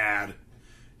so bad.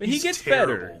 But he gets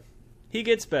better. He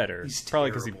gets better. He's probably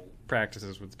because he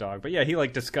practices with the dog. But yeah, he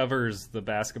like discovers the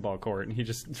basketball court and he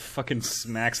just fucking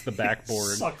smacks the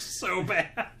backboard. Sucks so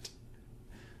bad.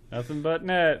 Nothing but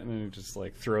net. And then he just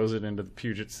like throws it into the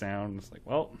Puget Sound. It's like,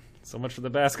 well, so much for the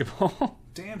basketball.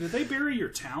 Damn, did they bury your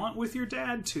talent with your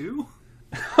dad too?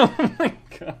 Oh my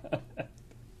god.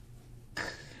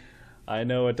 I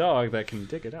know a dog that can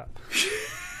dig it up.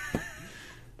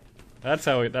 That's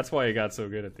why he got so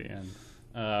good at the end.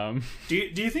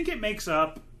 Do you think it makes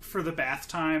up for the bath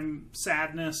time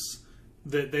sadness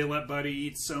that they let Buddy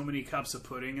eat so many cups of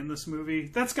pudding in this movie?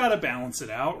 That's got to balance it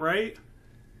out, right?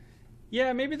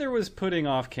 Yeah, maybe there was pudding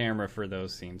off camera for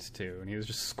those scenes too, and he was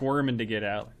just squirming to get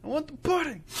out. I want the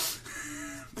pudding.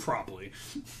 Probably.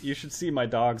 You should see my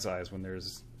dog's eyes when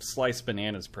there's sliced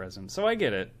bananas present. So I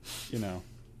get it, you know.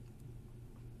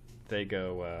 They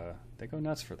go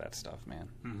nuts for that stuff, man.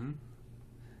 Mm-hmm.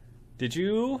 Did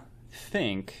you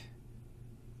think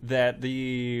that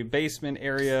the basement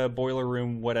area, boiler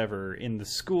room, whatever, in the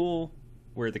school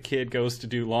where the kid goes to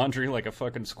do laundry like a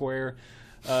fucking square,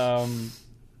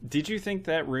 did you think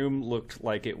that room looked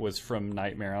like it was from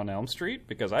Nightmare on Elm Street?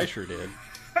 Because I sure did.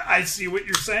 I see what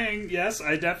you're saying. Yes,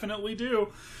 I definitely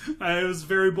do. It was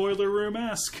very Boiler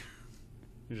Room-esque.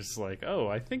 You're just like, oh,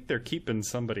 I think they're keeping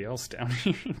somebody else down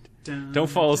here. Don't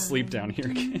fall asleep down here,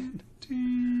 kid.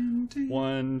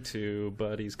 1, 2,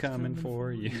 buddy's coming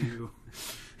for you.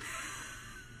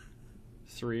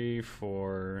 3,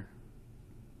 4,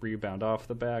 rebound off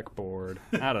the backboard.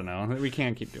 I don't know. We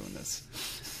can't keep doing this.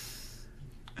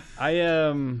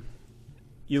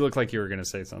 You look like you were going to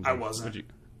say something. I wasn't.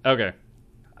 Okay.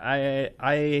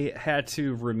 I had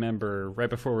to remember, right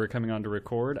before we were coming on to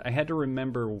record, I had to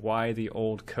remember why the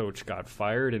old coach got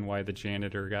fired and why the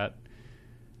janitor got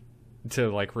to,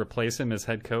 like, replace him as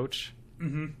head coach.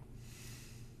 Mm-hmm.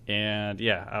 And,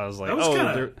 yeah, I was like, that was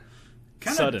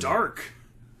kind of dark.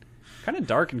 Kind of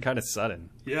dark and kind of sudden.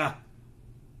 Yeah.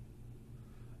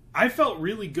 I felt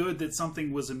really good that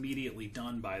something was immediately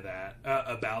done by that,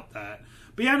 about that.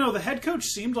 But yeah, no, the head coach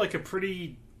seemed like a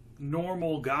pretty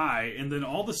normal guy, and then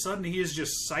all of a sudden he is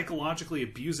just psychologically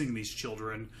abusing these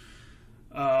children.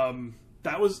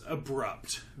 That was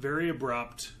abrupt. Very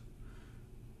abrupt.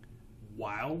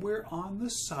 While we're on the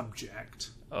subject...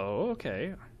 Oh,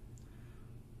 okay.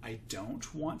 I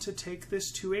don't want to take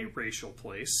this to a racial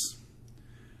place,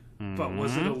 but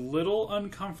was it a little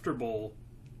uncomfortable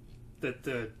that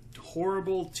the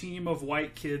horrible team of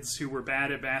white kids who were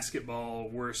bad at basketball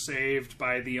were saved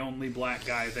by the only black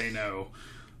guy they know?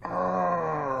 I'm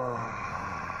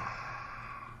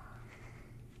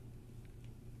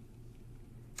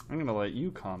going to let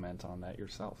you comment on that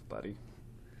yourself, buddy.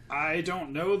 I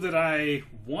don't know that I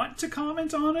want to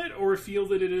comment on it or feel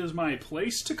that it is my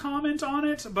place to comment on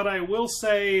it, but I will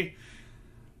say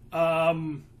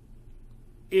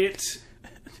it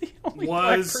The only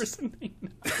was... black person they know.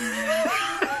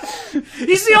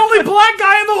 He's the only black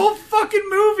guy in the whole fucking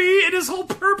movie, and his whole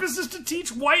purpose is to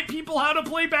teach white people how to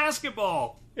play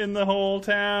basketball. In the whole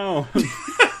town.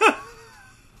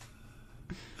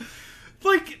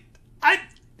 Like,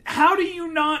 how do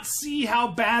you not see how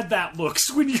bad that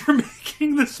looks when you're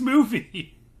making this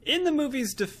movie? In the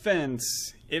movie's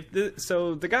defense,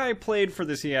 so the guy played for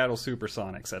the Seattle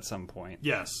Supersonics at some point.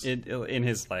 Yes. In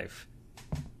his life.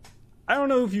 I don't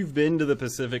know if you've been to the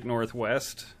Pacific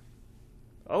Northwest.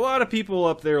 A lot of people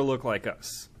up there look like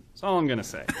us. That's all I'm going to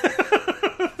say.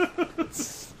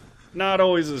 It's not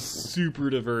always a super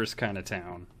diverse kind of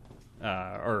town.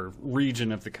 Or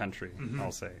region of the country,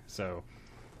 I'll say. So...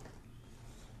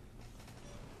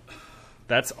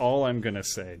 That's all I'm going to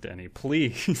say, Denny.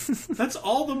 Please. That's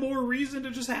all the more reason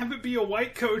to just have it be a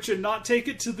white coach and not take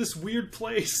it to this weird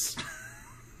place.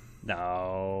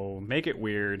 No. Make it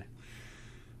weird.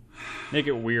 Make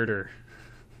it weirder.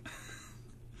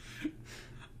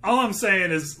 All I'm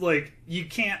saying is, like, you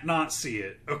can't not see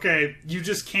it, okay? You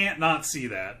just can't not see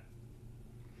that.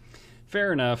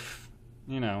 Fair enough.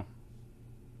 You know.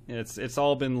 It's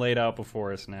all been laid out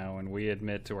before us now, and we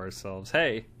admit to ourselves,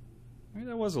 hey, maybe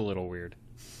that was a little weird.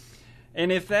 And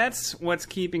if that's what's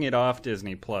keeping it off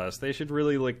Disney Plus, they should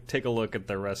really take a look at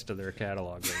the rest of their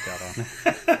catalog they got on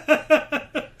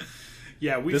it.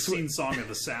 Yeah, we've seen Song of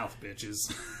the South, bitches.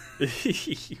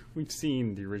 We've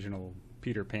seen the original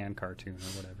Peter Pan cartoon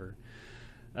or whatever.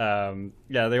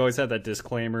 Yeah, they always had that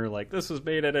disclaimer, like, this was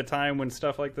made at a time when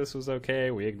stuff like this was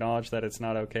okay. We acknowledge that it's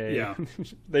not okay. Yeah.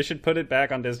 They should put it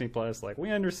back on Disney Plus. Like,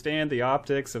 we understand the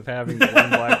optics of having the one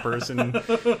black person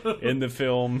in the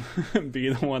film be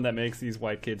the one that makes these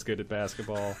white kids good at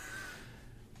basketball.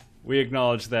 We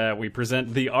acknowledge that. We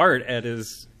present the art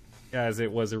as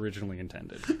it was originally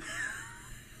intended.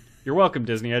 You're welcome,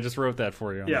 Disney. I just wrote that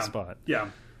for you on the spot. Yeah.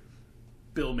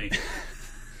 Bill me.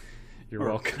 You're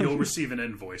welcome. You'll receive an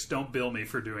invoice. Don't bill me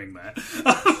for doing that.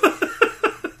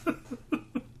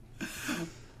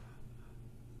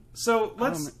 So,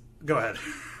 let's... Go ahead.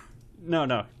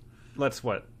 No. Let's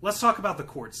what? Let's talk about the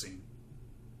court scene.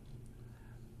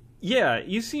 Yeah,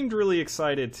 you seemed really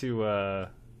excited to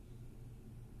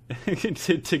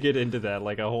to get into that,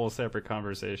 like a whole separate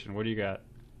conversation. What do you got?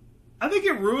 I think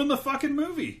it ruined the fucking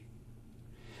movie.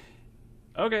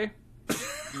 Okay.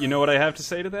 You know what I have to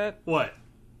say to that? What?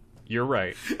 You're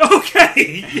right.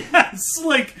 Okay, yes.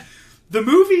 Like, the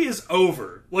movie is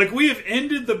over. Like, we have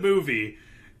ended the movie,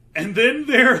 and then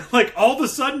they're, like, all of a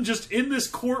sudden just in this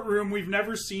courtroom we've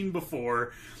never seen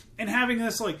before, and having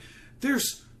this, like,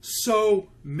 there's so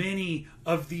many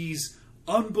of these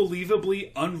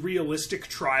unbelievably unrealistic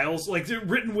trials. Like, they're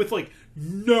written with, like,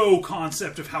 no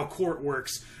concept of how court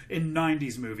works in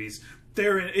 90s movies.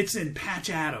 It's in Patch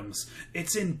Adams.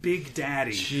 It's in Big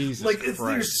Daddy. Jesus Christ.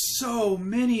 There's so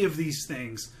many of these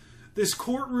things. This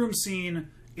courtroom scene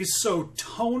is so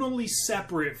tonally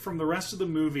separate from the rest of the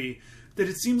movie that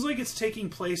it seems like it's taking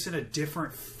place in a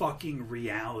different fucking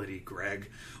reality, Greg.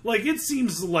 Like, it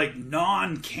seems like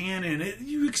non-canon.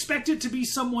 You expect it to be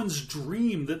someone's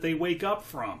dream that they wake up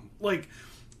from. Like,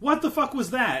 what the fuck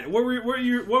was that? What were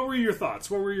your thoughts?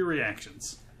 What were your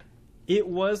reactions? It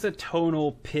was a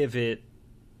tonal pivot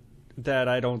that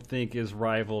I don't think is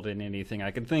rivaled in anything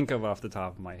I can think of off the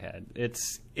top of my head.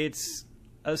 It's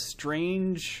a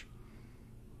strange,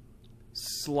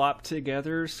 slop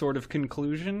together sort of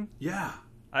conclusion. Yeah.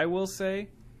 I will say.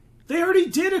 They already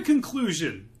did a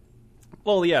conclusion.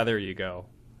 Well, yeah, there you go.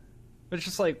 But it's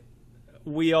just like,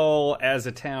 we all as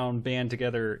a town band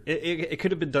together. It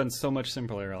could have been done so much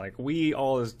simpler. Like, we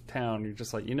all as a town, you're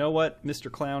just like, you know what,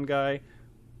 Mr. Clown Guy,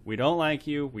 we don't like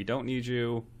you, we don't need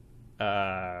you.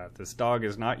 This dog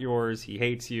is not yours, he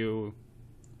hates you,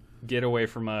 get away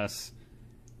from us.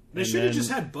 They should have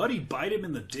just had Buddy bite him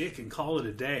in the dick and call it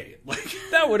a day. Like,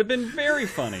 that would have been very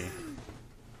funny.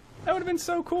 That would have been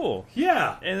so cool.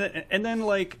 Yeah. And then,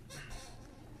 like,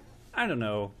 I don't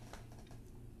know.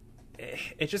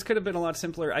 It just could have been a lot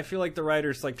simpler. I feel like the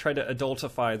writers, like, tried to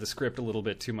adultify the script a little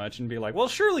bit too much and be like, well,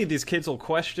 surely these kids will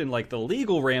question, like, the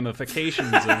legal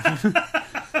ramifications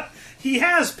of... He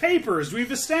has papers.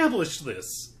 We've established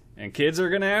this. And kids are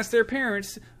going to ask their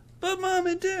parents, but Mom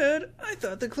and Dad, I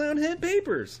thought the clown had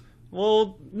papers.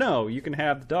 Well, no, you can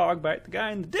have the dog bite the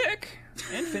guy in the dick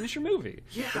and finish your movie.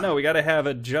 Yeah. But no, we got to have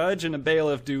a judge and a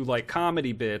bailiff do, like,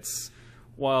 comedy bits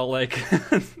while, like,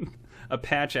 a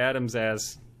Patch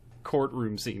Adams-ass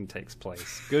courtroom scene takes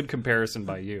place. Good comparison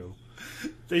by you.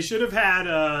 They should have had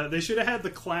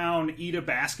the clown eat a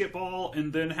basketball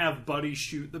and then have Buddy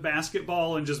shoot the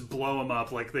basketball and just blow him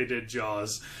up like they did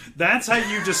Jaws. That's how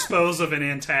you dispose of an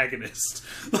antagonist.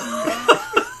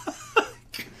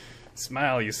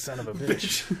 Smile, you son of a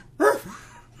bitch.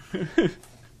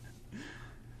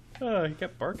 He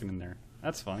kept barking in there.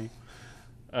 That's funny.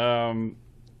 Do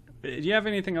you have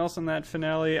anything else on that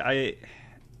finale?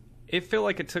 It felt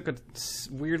like it took a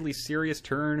weirdly serious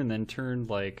turn and then turned,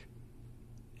 like...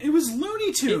 It was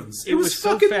Looney Tunes. It was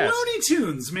so fucking fast. Looney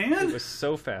Tunes, man. It was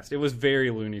so fast. It was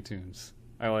very Looney Tunes.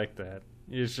 I like that.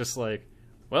 It's just like,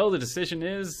 well, the decision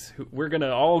is we're going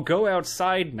to all go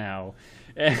outside now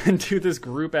and do this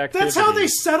group activity. That's how they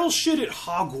settle shit at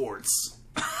Hogwarts.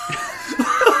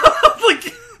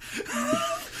 Like,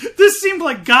 this seemed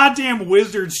like goddamn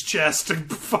Wizard's chess to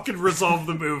fucking resolve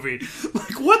the movie.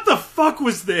 Like, what the fuck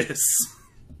was this?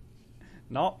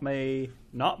 Not me,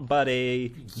 not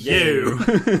Buddy, you.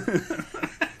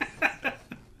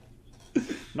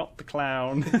 Not the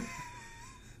clown.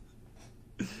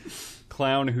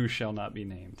 Clown who shall not be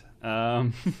named.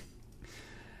 I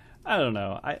don't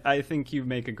know. I think you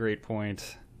make a great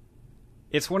point.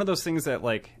 It's one of those things that,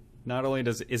 like, not only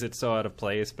is it so out of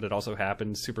place, but it also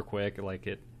happens super quick. Like,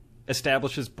 it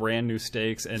establishes brand new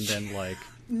stakes and then, like...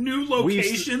 new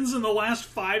locations in the last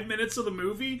 5 minutes of the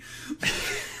movie.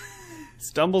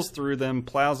 Stumbles through them,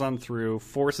 plows on through,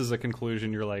 forces a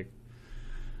conclusion. You're like,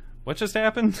 what just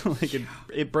happened? Like,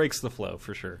 it breaks the flow,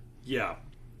 for sure. Yeah.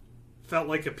 Felt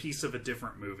like a piece of a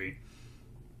different movie.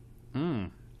 Mm.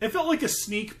 It felt like a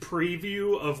sneak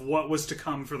preview of what was to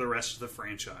come for the rest of the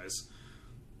franchise.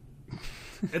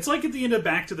 It's like at the end of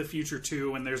Back to the Future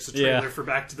 2 when there's a trailer for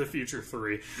Back to the Future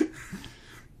 3.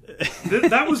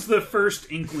 That was the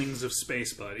first inklings of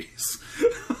Space Buddies.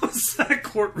 Was that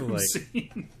courtroom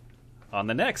scene. On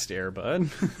the next Air Bud,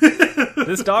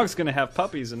 this dog's going to have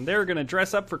puppies and they're going to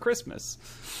dress up for Christmas.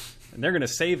 And they're going to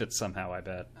save it somehow, I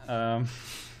bet.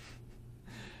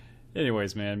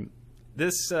 Anyways, man,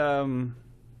 this...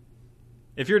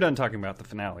 if you're done talking about the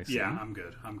finale scene... Yeah, I'm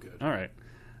good. All right.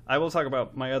 I will talk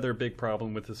about my other big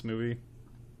problem with this movie,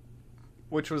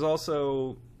 which was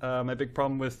also my big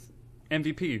problem with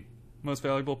MVP, Most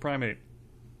Valuable Primate.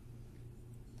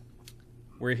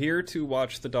 We're here to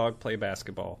watch the dog play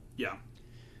basketball. Yeah.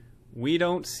 We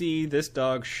don't see this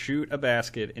dog shoot a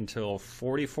basket until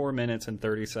 44 minutes and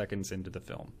 30 seconds into the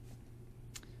film.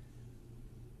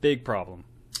 Big problem.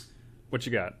 What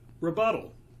you got?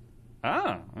 Rebuttal.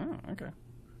 Okay.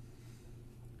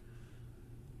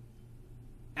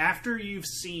 After you've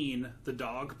seen the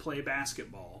dog play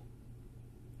basketball,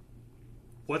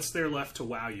 what's there left to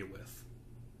wow you with?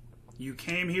 You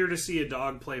came here to see a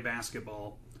dog play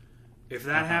basketball. If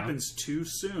that happens too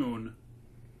soon,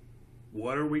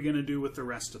 what are we going to do with the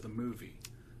rest of the movie?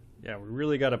 Yeah, we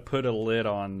really got to put a lid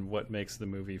on what makes the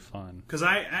movie fun. Because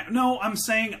I'm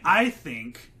saying I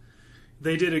think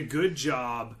they did a good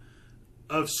job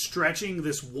of stretching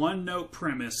this one-note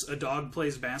premise, a dog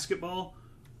plays basketball.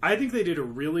 I think they did a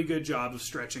really good job of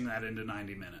stretching that into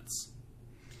 90 minutes.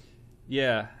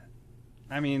 Yeah.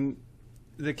 I mean,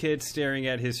 the kid staring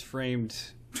at his framed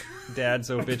dad's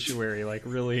obituary, like,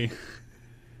 really,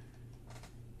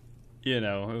 it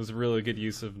was a really good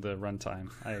use of the runtime.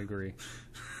 I agree.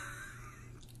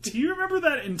 Do you remember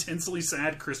that intensely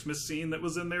sad Christmas scene that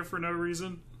was in there for no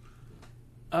reason?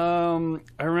 I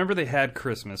remember they had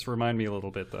Christmas. Remind me a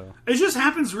little bit, though. It just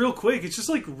happens real quick. It's just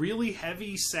like really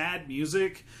heavy, sad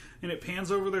music, and it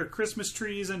pans over their Christmas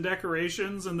trees and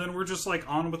decorations, and then we're just like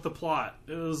on with the plot.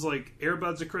 It was like Air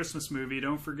Bud's a Christmas movie.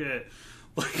 Don't forget.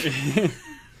 Like,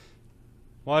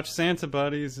 watch Santa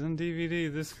Buddies on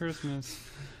DVD this Christmas.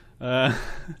 There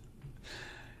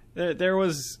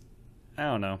was, I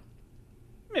don't know.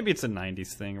 Maybe it's a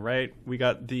 90s thing, right? We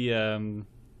got the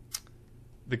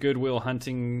Good Will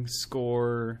Hunting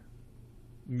score,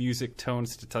 music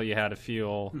tones to tell you how to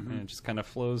feel, and it just kind of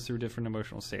flows through different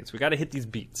emotional states. We got to hit these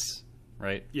beats,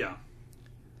 right? Yeah.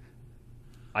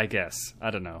 I guess.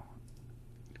 I don't know.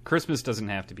 Christmas doesn't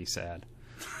have to be sad.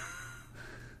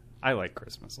 I like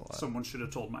Christmas a lot. Someone should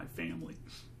have told my family.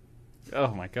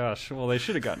 Oh my gosh. Well, they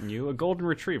should have gotten you a golden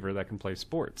retriever that can play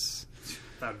sports.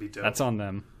 That'd be dope. That's on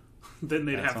them. Then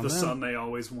they'd have the son they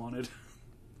always wanted.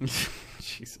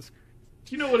 Jesus Christ.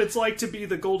 Do you know what it's like to be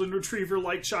the golden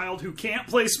retriever-like child who can't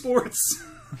play sports?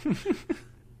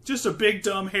 Just a big,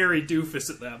 dumb, hairy doofus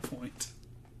at that point.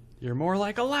 You're more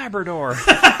like a Labrador.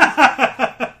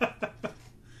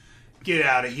 Get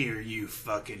out of here, you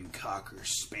fucking Cocker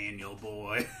Spaniel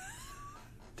boy.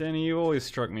 Denny, you always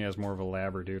struck me as more of a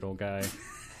Labradoodle guy.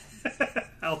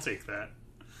 I'll take that.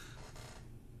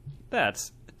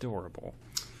 That's adorable.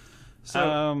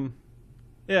 So,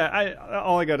 yeah,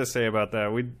 all I got to say about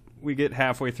that, we get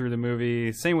halfway through the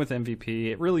movie. Same with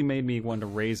MVP. It really made me want to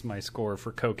raise my score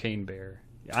for Cocaine Bear.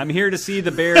 I'm here to see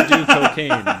the bear do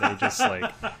cocaine. They just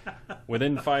like,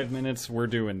 within 5 minutes, we're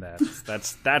doing that.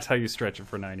 That's how you stretch it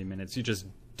for 90 minutes. You just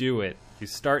do it. You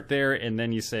start there, and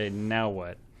then you say, now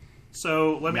what?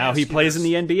 So let me. Now ask he you plays this.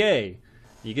 in the NBA.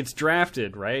 He gets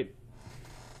drafted, right?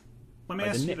 Let me By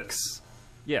ask the you Knicks. this: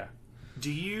 Yeah. do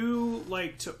you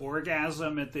like to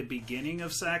orgasm at the beginning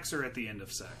of sex or at the end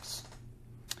of sex?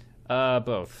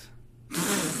 Both.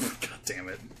 God damn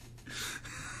it!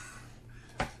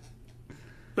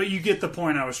 But you get the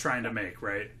point I was trying to make,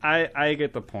 right? I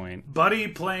get the point. Buddy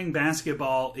playing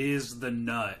basketball is the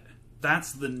nut.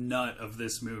 That's the nut of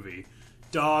this movie.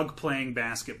 Dog playing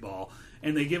basketball.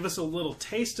 And they give us a little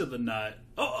taste of the nut.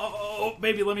 Oh,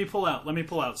 baby, let me pull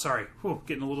out. Sorry. Whew,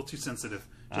 getting a little too sensitive.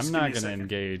 I'm not going to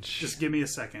engage. Just give me a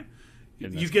second.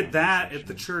 in You this get that at conversation.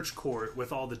 the church court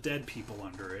with all the dead people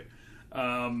under it.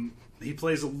 He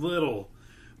plays a little.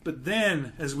 But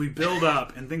then, as we build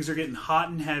up and things are getting hot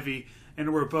and heavy,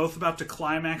 and we're both about to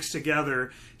climax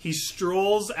together, he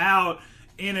strolls out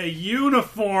in a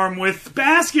uniform with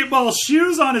basketball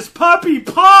shoes on his puppy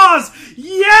paws.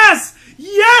 Yes!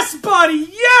 Yes, buddy!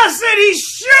 Yes! And he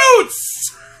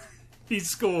shoots! He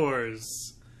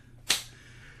scores.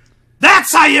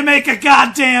 That's how you make a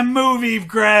goddamn movie,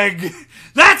 Greg!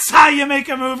 That's how you make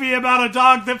a movie about a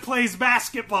dog that plays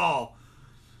basketball!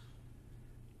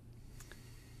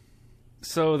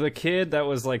 So the kid that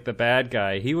was like the bad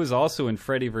guy, he was also in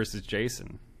Freddy vs.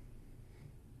 Jason.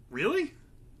 Really?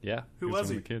 Yeah. Who was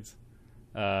one he? of the kids.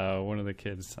 One of the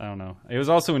kids. I don't know. He was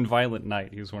also in Violent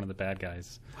Night. He was one of the bad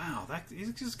guys. Wow,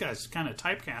 this guy's kind of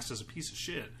typecast as a piece of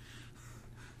shit.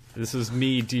 This is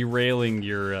me derailing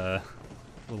your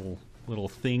little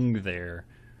thing there.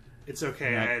 It's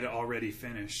okay, Yeah. I had already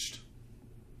finished.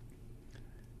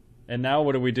 And now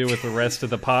what do we do with the rest of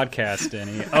the podcast,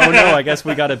 Denny? Oh no, I guess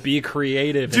we gotta be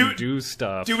creative and do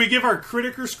stuff. Do we give our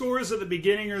critiker scores at the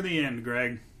beginning or the end,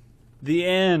 Greg? The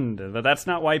end. But that's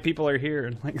not why people are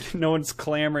here. Like, no one's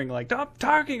clamoring like, stop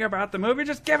talking about the movie,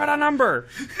 just give it a number.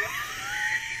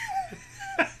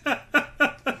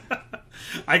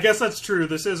 I guess that's true.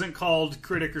 This isn't called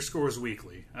Critiker Scores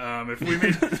Weekly.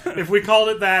 If we called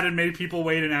it that and made people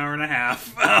wait an hour and a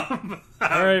half.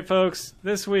 All right, folks.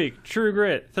 This week, True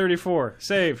Grit 34,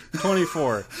 Save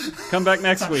 24. Come back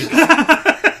next week.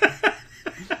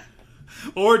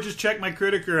 Or just check my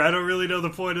Critiker. I don't really know the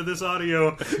point of this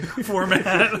audio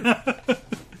format.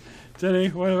 Denny,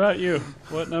 what about you?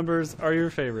 What numbers are your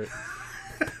favorite?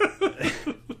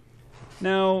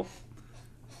 Now,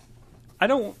 I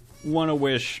don't want to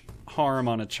wish harm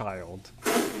on a child.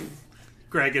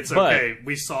 Greg, it's But- okay.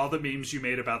 We saw the memes you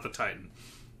made about the Titan.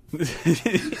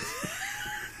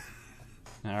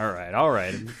 All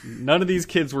right. None of these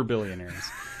kids were billionaires.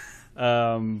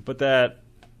 But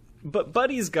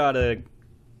Buddy's got a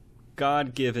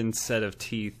God-given set of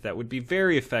teeth that would be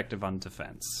very effective on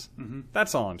defense. Mm-hmm.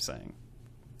 That's all I'm saying.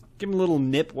 Give him a little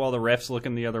nip while the ref's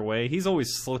looking the other way. He's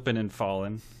always slipping and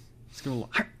falling. Just give him a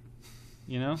little,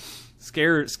 You know,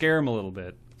 scare him a little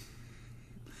bit.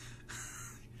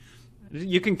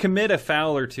 You can commit a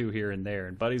foul or two here and there,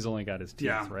 and Buddy's only got his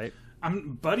teeth, right?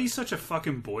 Buddy's such a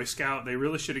fucking Boy Scout. They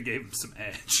really should have gave him some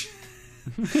edge.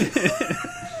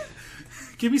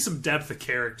 Give me some depth of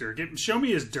character. Show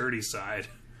me his dirty side.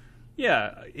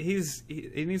 Yeah, he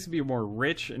needs to be more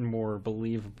rich and more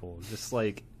believable. Just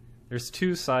like there's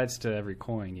two sides to every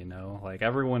coin, you know? Like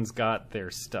everyone's got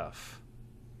their stuff.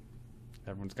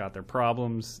 Everyone's got their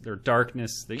problems, their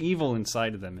darkness, the evil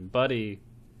inside of them. And Buddy,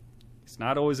 he's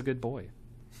not always a good boy.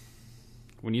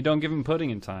 When you don't give him pudding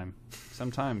in time,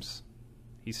 sometimes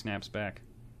he snaps back.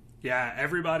 Yeah,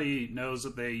 everybody knows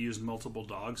that they used multiple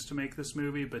dogs to make this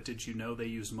movie, but did you know they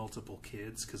used multiple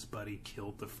kids because Buddy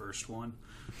killed the first one?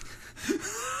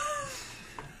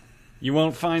 You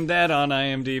won't find that on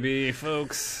IMDb,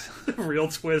 folks. The real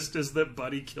twist is that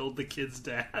Buddy killed the kid's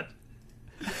dad.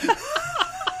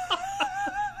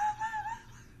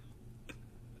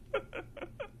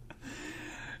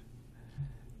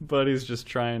 Buddy's just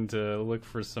trying to look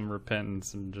for some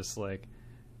repentance and just like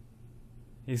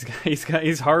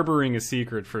he's harboring a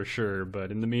secret for sure,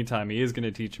 but in the meantime he is going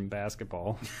to teach him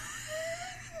basketball.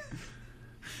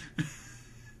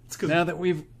 Now that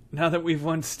we've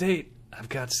won state, I've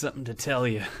got something to tell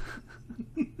you.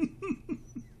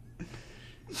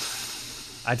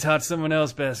 I taught someone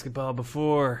else basketball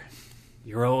before.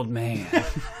 Your old man.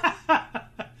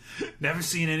 Never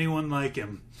seen anyone like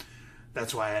him.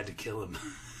 That's why I had to kill him.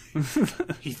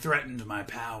 He threatened my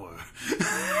power.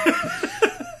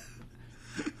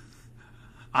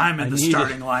 I'm in the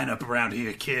starting lineup around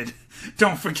here, kid.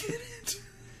 Don't forget it.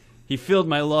 He filled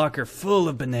my locker full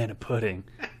of banana pudding.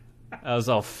 I was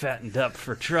all fattened up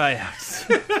for tryouts.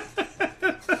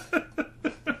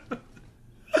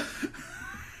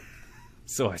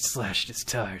 So I slashed his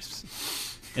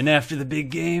tires. And after the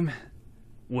big game,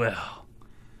 well,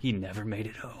 he never made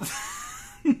it home.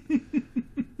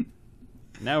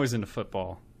 Now he's into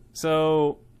football.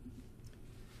 So,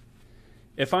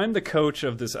 if I'm the coach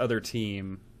of this other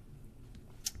team,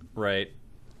 right,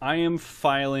 I am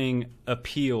filing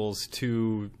appeals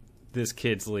to this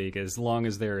kid's league as long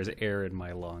as there is air in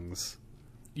my lungs.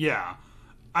 Yeah.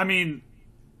 I mean,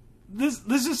 this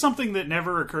is something that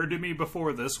never occurred to me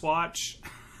before this watch.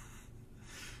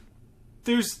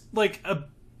 There's, like, a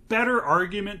better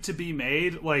argument to be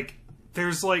made. Like,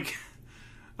 there's, like...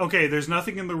 Okay, there's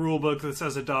nothing in the rule book that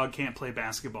says a dog can't play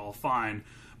basketball. Fine.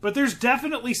 But there's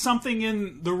definitely something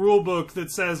in the rule book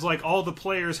that says, like, all the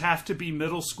players have to be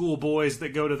middle school boys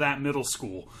that go to that middle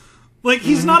school. Like,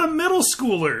 he's not a middle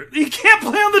schooler. He can't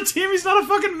play on the team. He's not a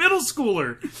fucking middle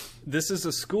schooler. This is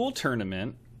a school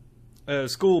tournament. A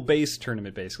school-based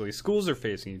tournament, basically. Schools are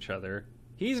facing each other.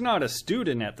 He's not a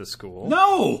student at the school.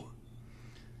 No!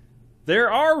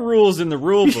 There are rules in the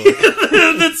rule book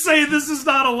that say this is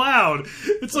not allowed.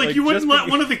 It's like you wouldn't let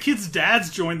one of the kids'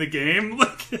 dads join the game,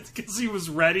 like, because he was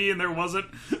ready and there wasn't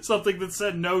something that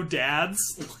said no dads.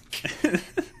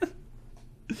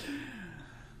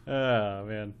 Oh,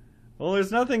 man. Well,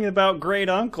 there's nothing about great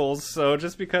uncles, so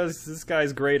just because this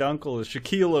guy's great uncle is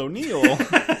Shaquille O'Neal,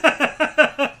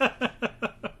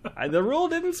 the rule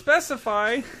didn't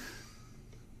specify.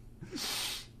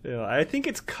 Yeah, I think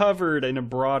it's covered in a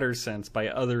broader sense by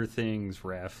other things,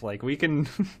 ref. Like, we can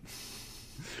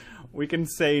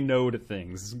say no to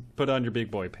things. Put on your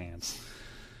big boy pants.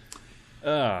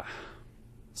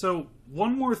 So,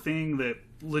 one more thing that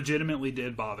legitimately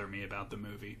did bother me about the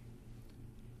movie.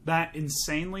 That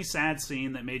insanely sad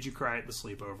scene that made you cry at the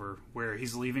sleepover, where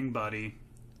he's leaving Buddy.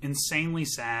 Insanely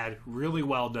sad, really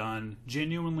well done,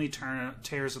 genuinely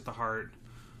tears at the heart.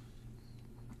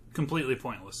 Completely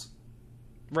pointless.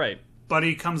 Right.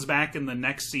 Buddy comes back in the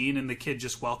next scene and the kid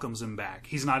just welcomes him back.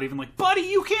 He's not even like, Buddy,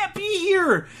 you can't be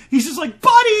here! He's just like,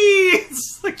 Buddy!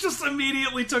 It's like, just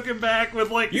immediately took him back with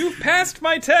like... You've passed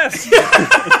my test!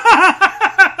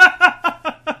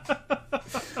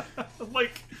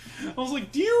 Like, I was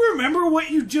like, do you remember what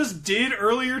you just did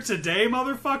earlier today,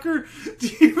 motherfucker? Do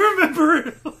you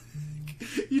remember... like,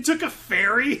 you took a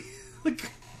ferry?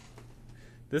 Like...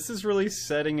 This is really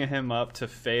setting him up to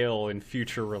fail in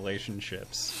future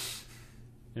relationships.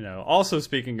 You know, also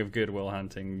speaking of Good Will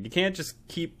Hunting, you can't just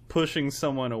keep pushing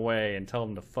someone away and tell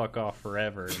them to fuck off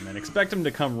forever and then expect them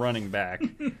to come running back.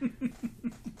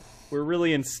 We're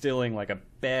really instilling like a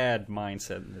bad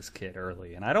mindset in this kid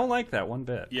early, and I don't like that one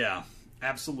bit. Yeah,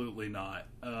 absolutely not.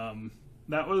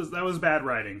 That was bad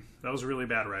writing. That was really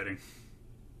bad writing.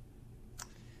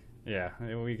 Yeah,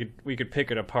 we could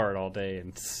pick it apart all day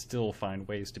and still find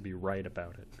ways to be right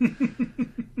about it.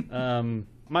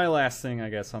 My last thing,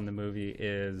 I guess, on the movie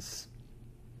is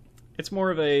it's more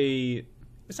of a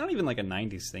it's not even like a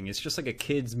 90s thing. It's just like a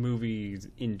kids movie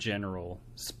in general.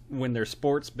 When they're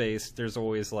sports based, there's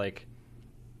always like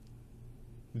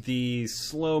the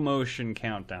slow motion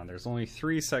countdown. There's only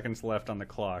 3 seconds left on the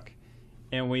clock,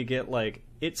 and we get like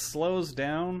it slows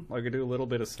down, like I do a little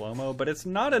bit of slow mo, but it's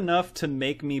not enough to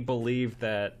make me believe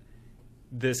that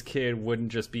this kid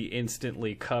wouldn't just be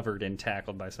instantly covered and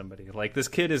tackled by somebody. Like, this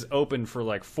kid is open for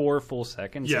like 4 full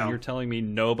seconds, and you're telling me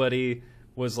nobody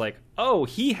was like, oh,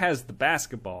 he has the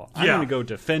basketball, I'm gonna go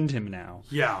defend him now.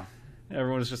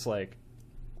 Everyone was just like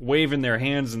waving their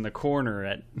hands in the corner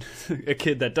at a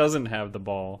kid that doesn't have the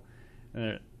ball.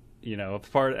 You know,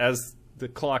 as the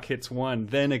clock hits 1,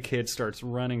 then a kid starts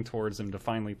running towards him to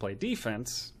finally play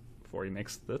defense before he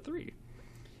makes the 3.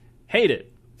 Hate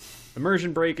it.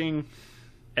 Immersion breaking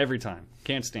every time.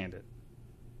 Can't stand it.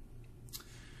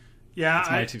 Yeah,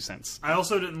 that's my 2 cents. I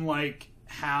also didn't like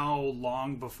how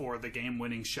long before the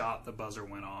game-winning shot the buzzer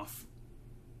went off.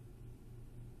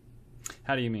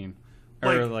 How do you mean?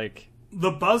 Like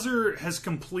the buzzer has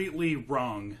completely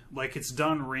rung, like it's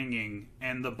done ringing,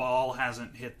 and the ball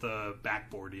hasn't hit the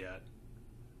backboard yet.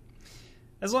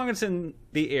 As long as it's in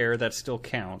the air, that still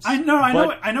counts. I know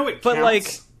it counts. But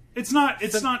like, it's not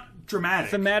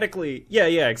dramatic. Thematically, yeah,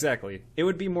 exactly. It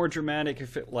would be more dramatic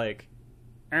if it like,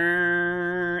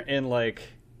 and like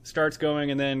starts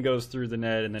going and then goes through the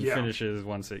net and then finishes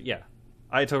once it. Yeah,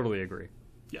 I totally agree.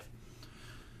 Yeah.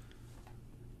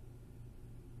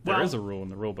 There is a rule in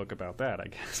the rule book about that, I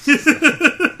guess.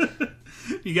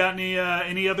 You got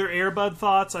any other Air Bud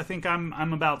thoughts? I think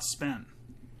I'm about spent.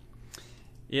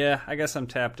 Yeah, I guess I'm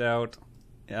tapped out.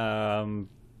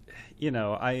 You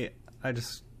know, I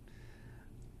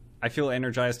feel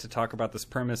energized to talk about this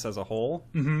premise as a whole,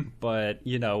 but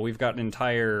you know, we've got an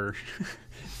entire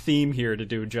theme here to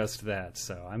do just that.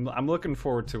 So I'm looking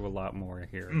forward to a lot more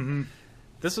here.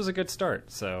 This was a good start.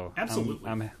 So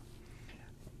absolutely,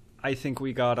 I think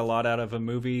we got a lot out of a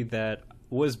movie that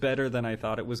was better than I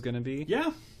thought it was going to be.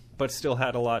 Yeah, but still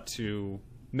had a lot to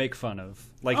make fun of.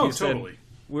 Like you said, totally.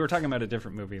 We were talking about a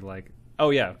different movie. Like, oh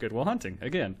yeah, Good Will Hunting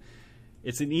again.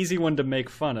 It's an easy one to make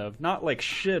fun of, not like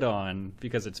shit on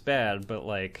because it's bad, but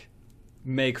like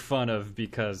make fun of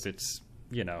because it's,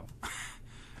 you know,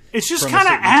 it's just kind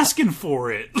of asking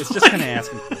for it. It's just kind of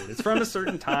asking for it. It's from a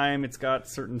certain time. It's got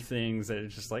certain things that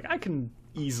it's just like, I can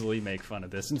easily make fun of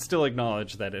this and still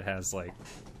acknowledge that it has like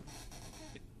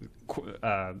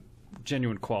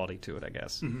genuine quality to it, I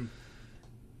guess.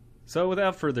 So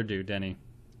without further ado, Denny,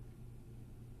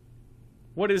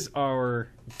 what is our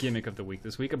gimmick of the week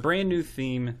this week? A brand new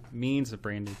theme means a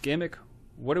brand new gimmick.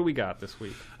 What do we got this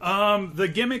week? The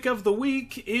gimmick of the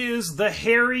week is the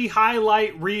Harry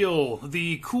highlight reel,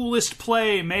 the coolest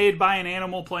play made by an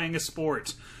animal playing a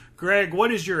sport. Greg,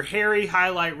 what is your Harry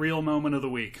highlight reel moment of the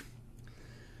week?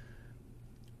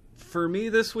 For me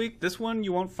this week, this one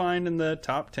you won't find in the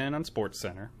top 10 on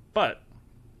SportsCenter, but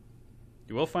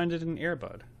you will find it in Air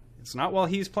Bud. It's not while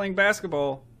he's playing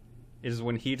basketball. It is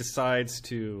when he decides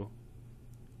to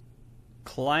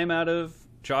climb out of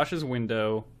Josh's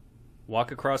window,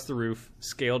 walk across the roof,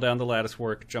 scale down the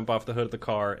latticework, jump off the hood of the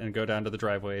car, and go down to the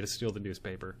driveway to steal the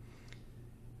newspaper.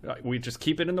 We just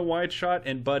keep it in the wide shot,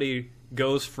 and Buddy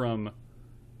goes from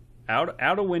out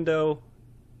a window,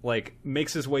 like,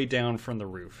 makes his way down from the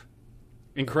roof.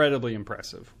 Incredibly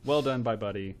impressive. Well done by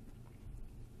Buddy.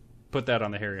 Put that on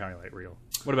the Harry highlight reel.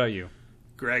 What about you?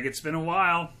 Greg, it's been a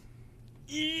while.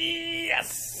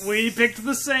 Yes! We picked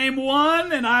the same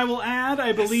one, and I will add,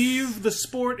 I believe the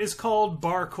sport is called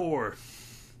parkour.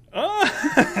 Oh!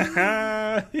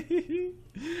 I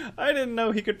didn't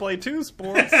know he could play 2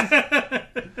 sports.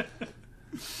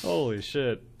 Holy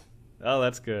shit. Oh,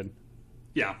 that's good.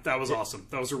 Yeah, that was awesome.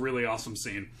 That was a really awesome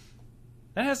scene.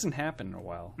 That hasn't happened in a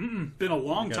while. Been a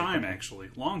long time,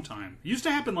 actually. Long time. Used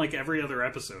to happen like every other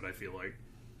episode, I feel like.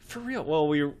 For real? Well,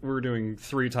 we were doing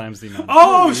 3 times the amount.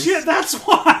 Oh, shit, that's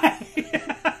why!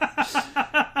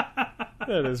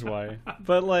 That is why.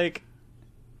 But, like,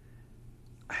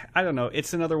 I don't know.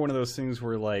 It's another one of those things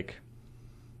where, like,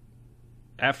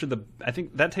 I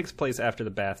think that takes place after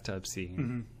the bathtub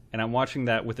scene. And I'm watching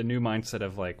that with a new mindset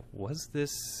of, like, was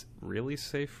this really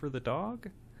safe for the dog?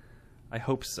 I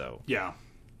hope so. Yeah.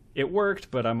 It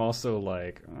worked, but I'm also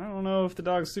like, I don't know if the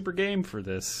dog's super game for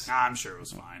this. I'm sure it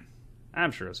was fine.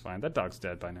 I'm sure it was fine. That dog's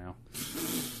dead by now.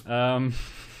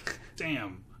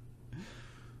 Damn.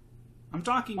 I'm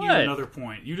docking you another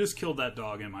point. You just killed that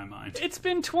dog in my mind. It's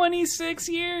been 26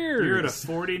 years. You're at a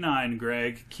 49,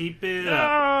 Greg. Keep it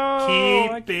up.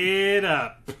 Keep it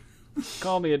up.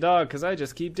 Call me a dog because I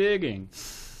just keep digging.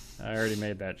 I already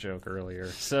made that joke earlier.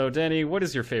 So, Denny, what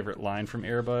is your favorite line from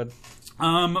Air Bud?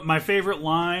 My favorite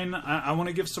line, I want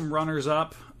to give some runners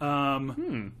up.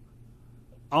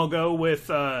 I'll go with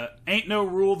ain't no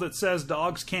rule that says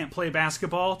dogs can't play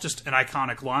basketball. Just an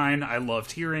iconic line. I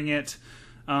loved hearing it.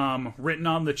 Written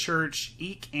on the church,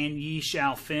 eke and ye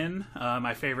shall fin.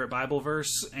 My favorite Bible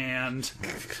verse. And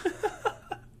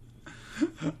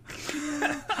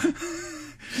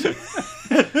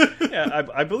Yeah,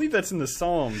 I believe that's in the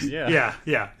Psalms. Yeah.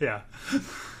 Yeah.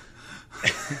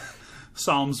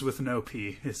 Psalms with no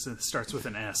P. It starts with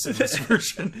an S in this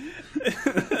version.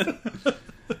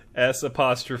 S''ALLMS.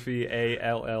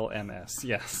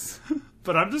 Yes.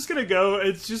 But I'm just gonna go.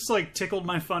 It's just like tickled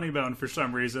my funny bone for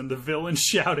some reason. The villain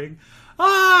shouting,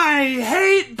 "I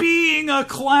hate being a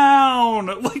clown!"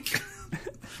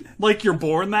 Like you're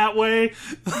born that way.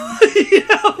 You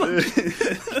know, like,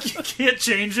 you can't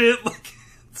change it. Like,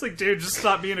 it's like, dude, just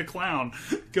stop being a clown.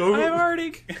 Go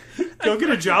get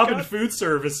a job in food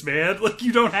service, man. Like,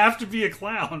 you don't have to be a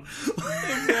clown.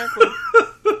 Exactly.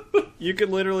 You could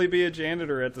literally be a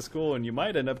janitor at the school, and you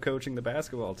might end up coaching the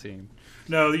basketball team.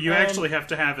 No, you actually have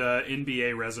to have an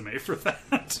NBA resume for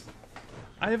that.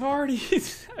 I've already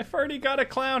got a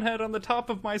clown head on the top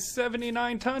of my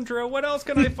 79 Tundra. What else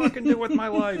can I fucking do with my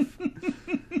life?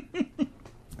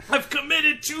 I've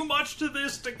committed too much to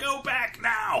this to go back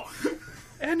now.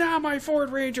 And now my Ford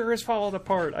Ranger has fallen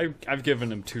apart. I've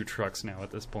given him 2 trucks now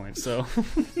at this point, so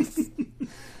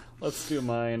let's do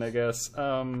mine, I guess.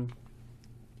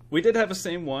 We did have the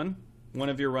same one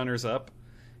of your runners-up.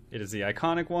 It is the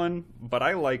iconic one, but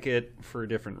I like it for a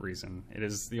different reason. It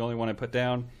is the only one I put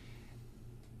down.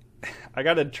 I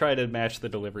gotta try to match the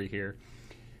delivery here.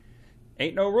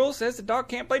 Ain't no rule says the dog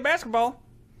can't play basketball.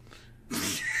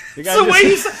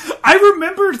 I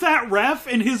remembered that ref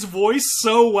and his voice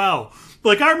so well.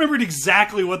 Like, I remembered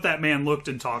exactly what that man looked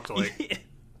and talked like.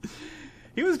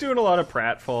 He was doing a lot of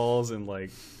pratfalls and,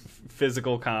 like,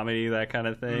 physical comedy, that kind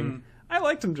of thing. I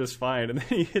liked him just fine. And then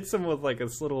he hits him with, like,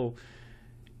 this little,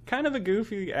 kind of a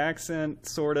goofy accent,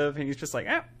 sort of. And he's just like,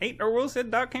 ain't no rule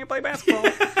said dog can't play basketball.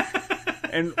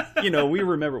 And, you know,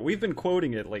 we've been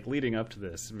quoting it, like, leading up to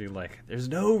this. And being like, there's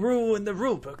no rule in the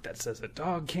rule book that says a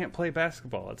dog can't play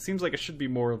basketball. It seems like it should be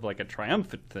more of, like, a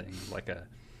triumphant thing. Like a,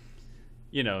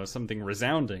 you know, something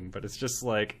resounding. But it's just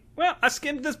like, well, I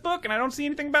skimmed this book and I don't see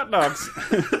anything about dogs.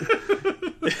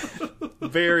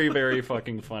 Very, very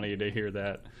fucking funny to hear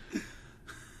that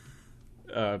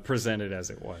presented as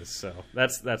it was. So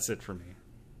that's it for me.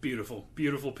 Beautiful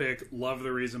pick. Love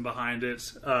the reason behind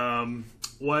it.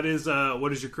 What is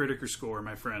your Critiker score,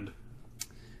 my friend?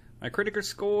 My Critiker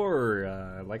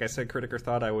score, like I said, Critiker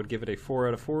thought I would give it a 4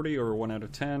 out of 40 or a 1 out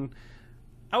of 10.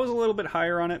 I was a little bit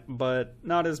higher on it, but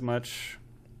not as much.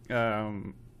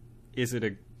 Is it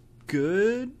a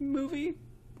good movie?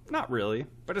 Not really,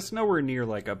 but it's nowhere near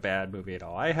like a bad movie at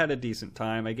all. I had a decent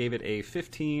time. I gave it a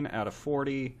 15 out of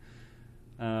 40.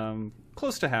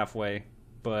 Close to halfway,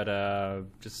 but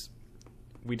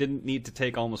we didn't need to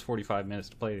take almost 45 minutes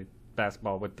to play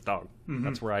basketball with the dog.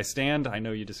 That's where I stand. I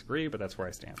know you disagree, but that's where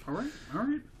I stand. All right.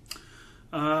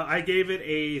 I gave it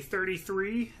a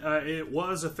 33. It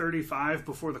was a 35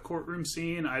 before the courtroom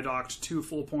scene. I docked 2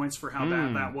 full points for how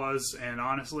bad that was, and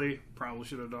honestly, probably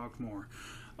should have docked more.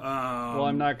 Well,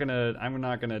 I'm not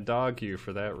gonna dog you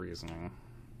for that reason.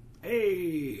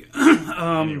 Hey.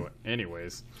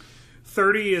 Anyways.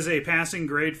 30 is a passing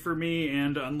grade for me,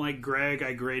 and unlike Greg,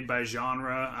 I grade by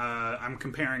genre. I'm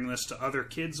comparing this to other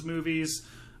kids' movies.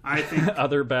 I think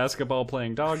other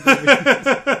basketball-playing dog movies.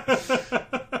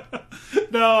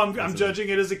 No, I'm judging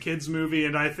it as a kids' movie,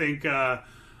 and I think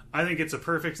it's a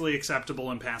perfectly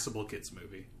acceptable and passable kids'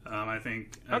 movie. I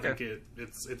think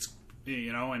it's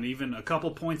you know, and even a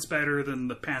couple points better than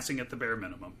the passing at the bare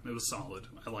minimum. It was solid.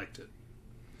 I liked it.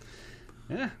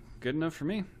 Yeah, good enough for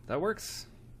me. That works.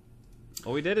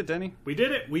 Well, we did it, Denny. We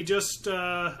did it. We just,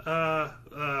 oh,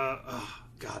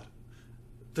 God.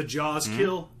 The Jaws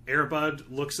kill.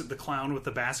 Airbud looks at the clown with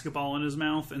the basketball in his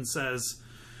mouth and says,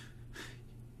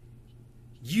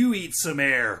 "You eat some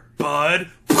air, bud."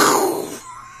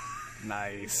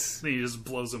 Nice. Then he just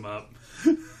blows him up.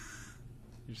 He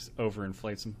just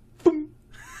overinflates him.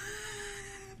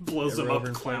 Blows him up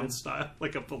clown style.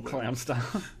 Like a balloon. Clown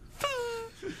style.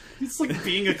 It's like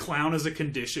being a clown is a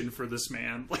condition for this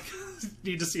man. Like, you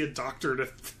need to see a doctor to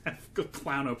have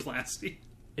clownoplasty.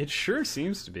 It sure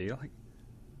seems to be. Like,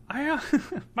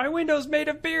 my window's made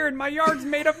of beer and my yard's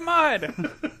made of mud.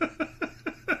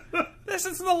 This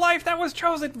is the life that was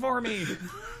chosen for me.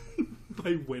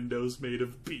 My window's made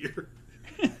of beer.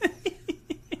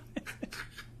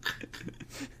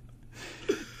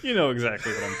 You know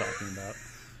exactly what I'm talking about.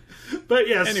 But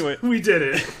yes, anyway, we did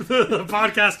it. The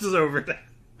podcast is over.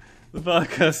 The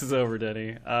podcast is over,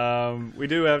 Denny. We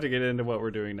do have to get into what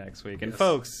we're doing next week. And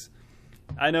folks,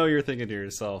 I know you're thinking to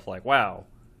yourself, like, wow,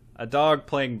 a dog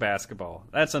playing basketball.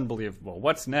 That's unbelievable.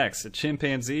 What's next? A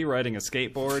chimpanzee riding a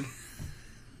skateboard?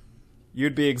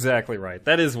 You'd be exactly right.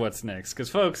 That is what's next. Because,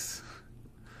 folks,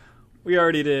 we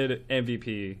already did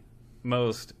MVP,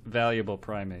 Most Valuable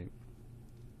Primate.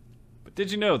 But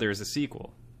did you know there's a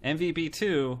sequel? MVP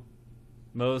 2,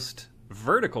 Most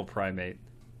Vertical Primate.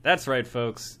 That's right,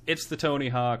 folks. It's the Tony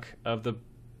Hawk of the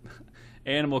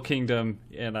animal kingdom.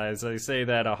 And as I say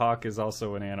that, a hawk is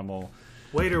also an animal.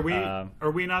 Wait, are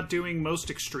we not doing Most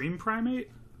Extreme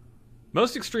Primate?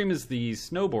 Most Extreme is the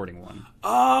snowboarding one.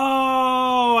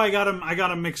 Oh, I got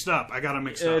him mixed up.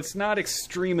 It's not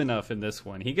extreme enough in this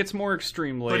one. He gets more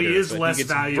extreme later. But he is less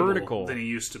valuable vertical than he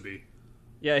used to be.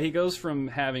 Yeah, he goes from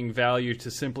having value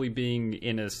to simply being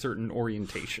in a certain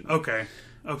orientation. Okay.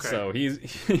 So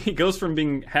he goes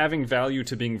from having value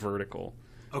to being vertical.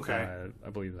 Okay. I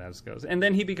believe that's how it goes. And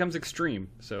then he becomes extreme.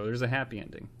 So there's a happy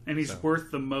ending. And he's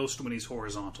worth the most when he's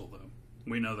horizontal, though.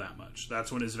 We know that much.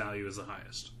 That's when his value is the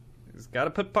highest. He's got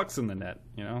to put pucks in the net,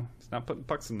 you know? He's not putting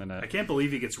pucks in the net. I can't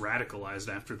believe he gets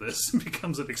radicalized after this and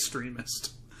becomes an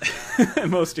extremist.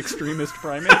 Most extremist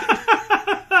primate.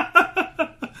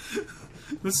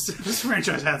 This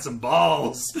franchise had some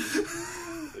balls.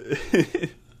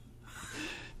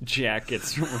 Jack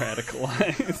gets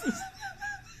radicalized.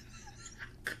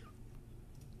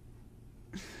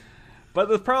 But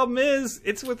the problem is,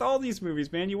 it's with all these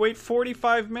movies, man. You wait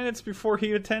 45 minutes before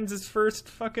he attends his first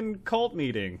fucking cult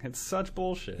meeting. It's such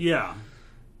bullshit. Yeah.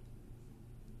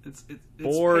 It's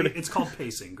bored. It's called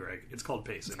pacing, Greg. It's called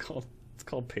pacing. It's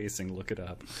called pacing. Look it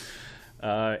up.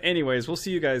 Anyways, we'll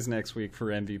see you guys next week for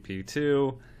MVP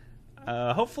 2.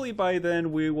 Hopefully by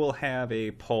then we will have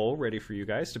a poll ready for you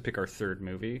guys to pick our third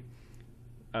movie.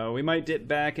 We might dip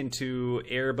back into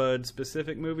Air Bud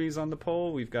specific movies on the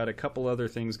poll. We've got a couple other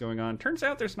things going on. Turns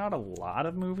out there's not a lot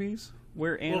of movies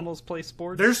where animals play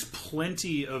sports. There's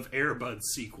plenty of Air Bud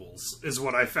sequels, is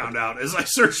what I found out as I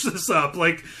searched this up.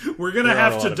 Like, we're gonna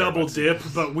have to double dip,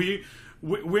 but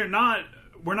we're not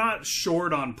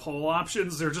short on poll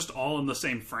options. They're just all in the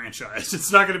same franchise. It's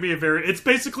not going to be it's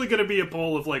basically going to be a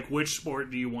poll of, like, which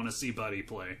sport do you want to see Buddy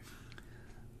play?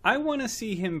 I want to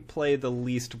see him play the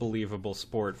least believable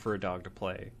sport for a dog to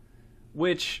play.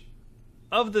 Which,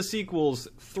 of the sequels,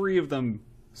 3 of them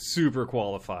super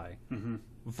qualify. Mm-hmm.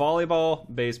 Volleyball,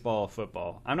 baseball,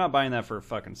 football. I'm not buying that for a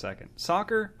fucking second.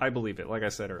 Soccer, I believe it, like I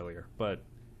said earlier. But,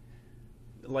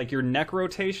 like, your neck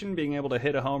rotation, being able to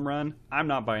hit a home run, I'm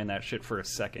not buying that shit for a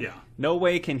second. Yeah. No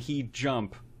way can he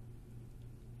jump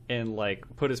and, like,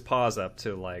 put his paws up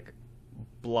to, like,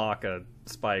 block a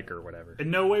spike or whatever.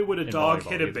 In no way would a dog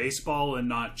hit a baseball and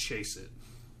not chase it.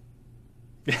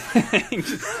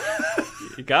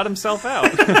 He got himself out.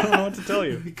 I don't know what to tell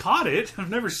you. He caught it. I've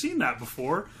never seen that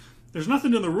before. There's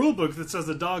nothing in the rule book that says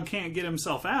the dog can't get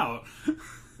himself out.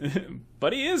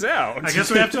 But he is out. I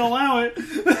guess we have to allow it.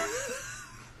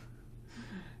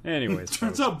 Anyways,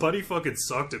 turns out Buddy fucking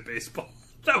sucked at baseball.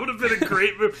 That would have been a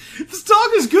great move. This dog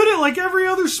is good at, like, every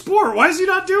other sport. Why is he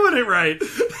not doing it right?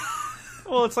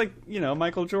 Well, it's like, you know,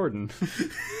 Michael Jordan.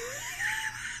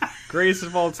 Greatest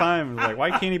of all time. Like, why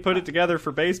can't he put it together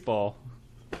for baseball?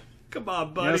 Come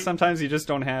on, Buddy. You know, sometimes you just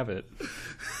don't have it.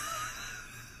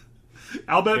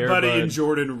 I'll bet Buddy and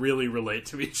Jordan really relate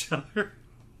to each other.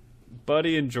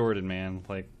 Buddy and Jordan, man.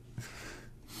 Like,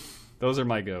 those are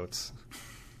my goats.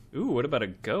 Ooh, what about a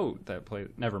goat that played...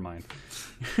 Never mind.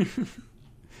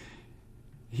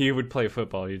 He would play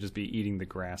football. He'd just be eating the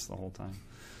grass the whole time.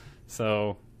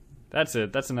 So, that's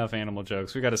it. That's enough animal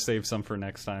jokes. We got to save some for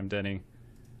next time, Denny.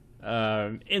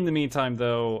 In the meantime,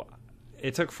 though,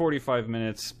 it took 45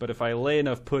 minutes, but if I lay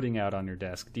enough pudding out on your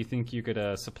desk, do you think you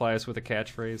could supply us with a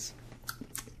catchphrase?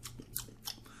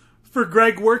 For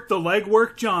Greg Work the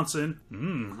Legwork Johnson,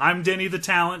 I'm Denny the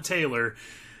Talent Taylor,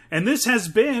 and this has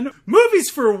been Movies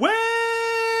for When!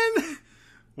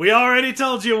 We already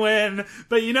told you when,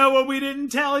 but you know what we didn't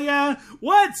tell ya?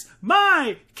 What's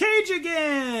my cage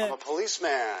again? I'm a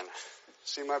policeman.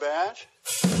 See my badge?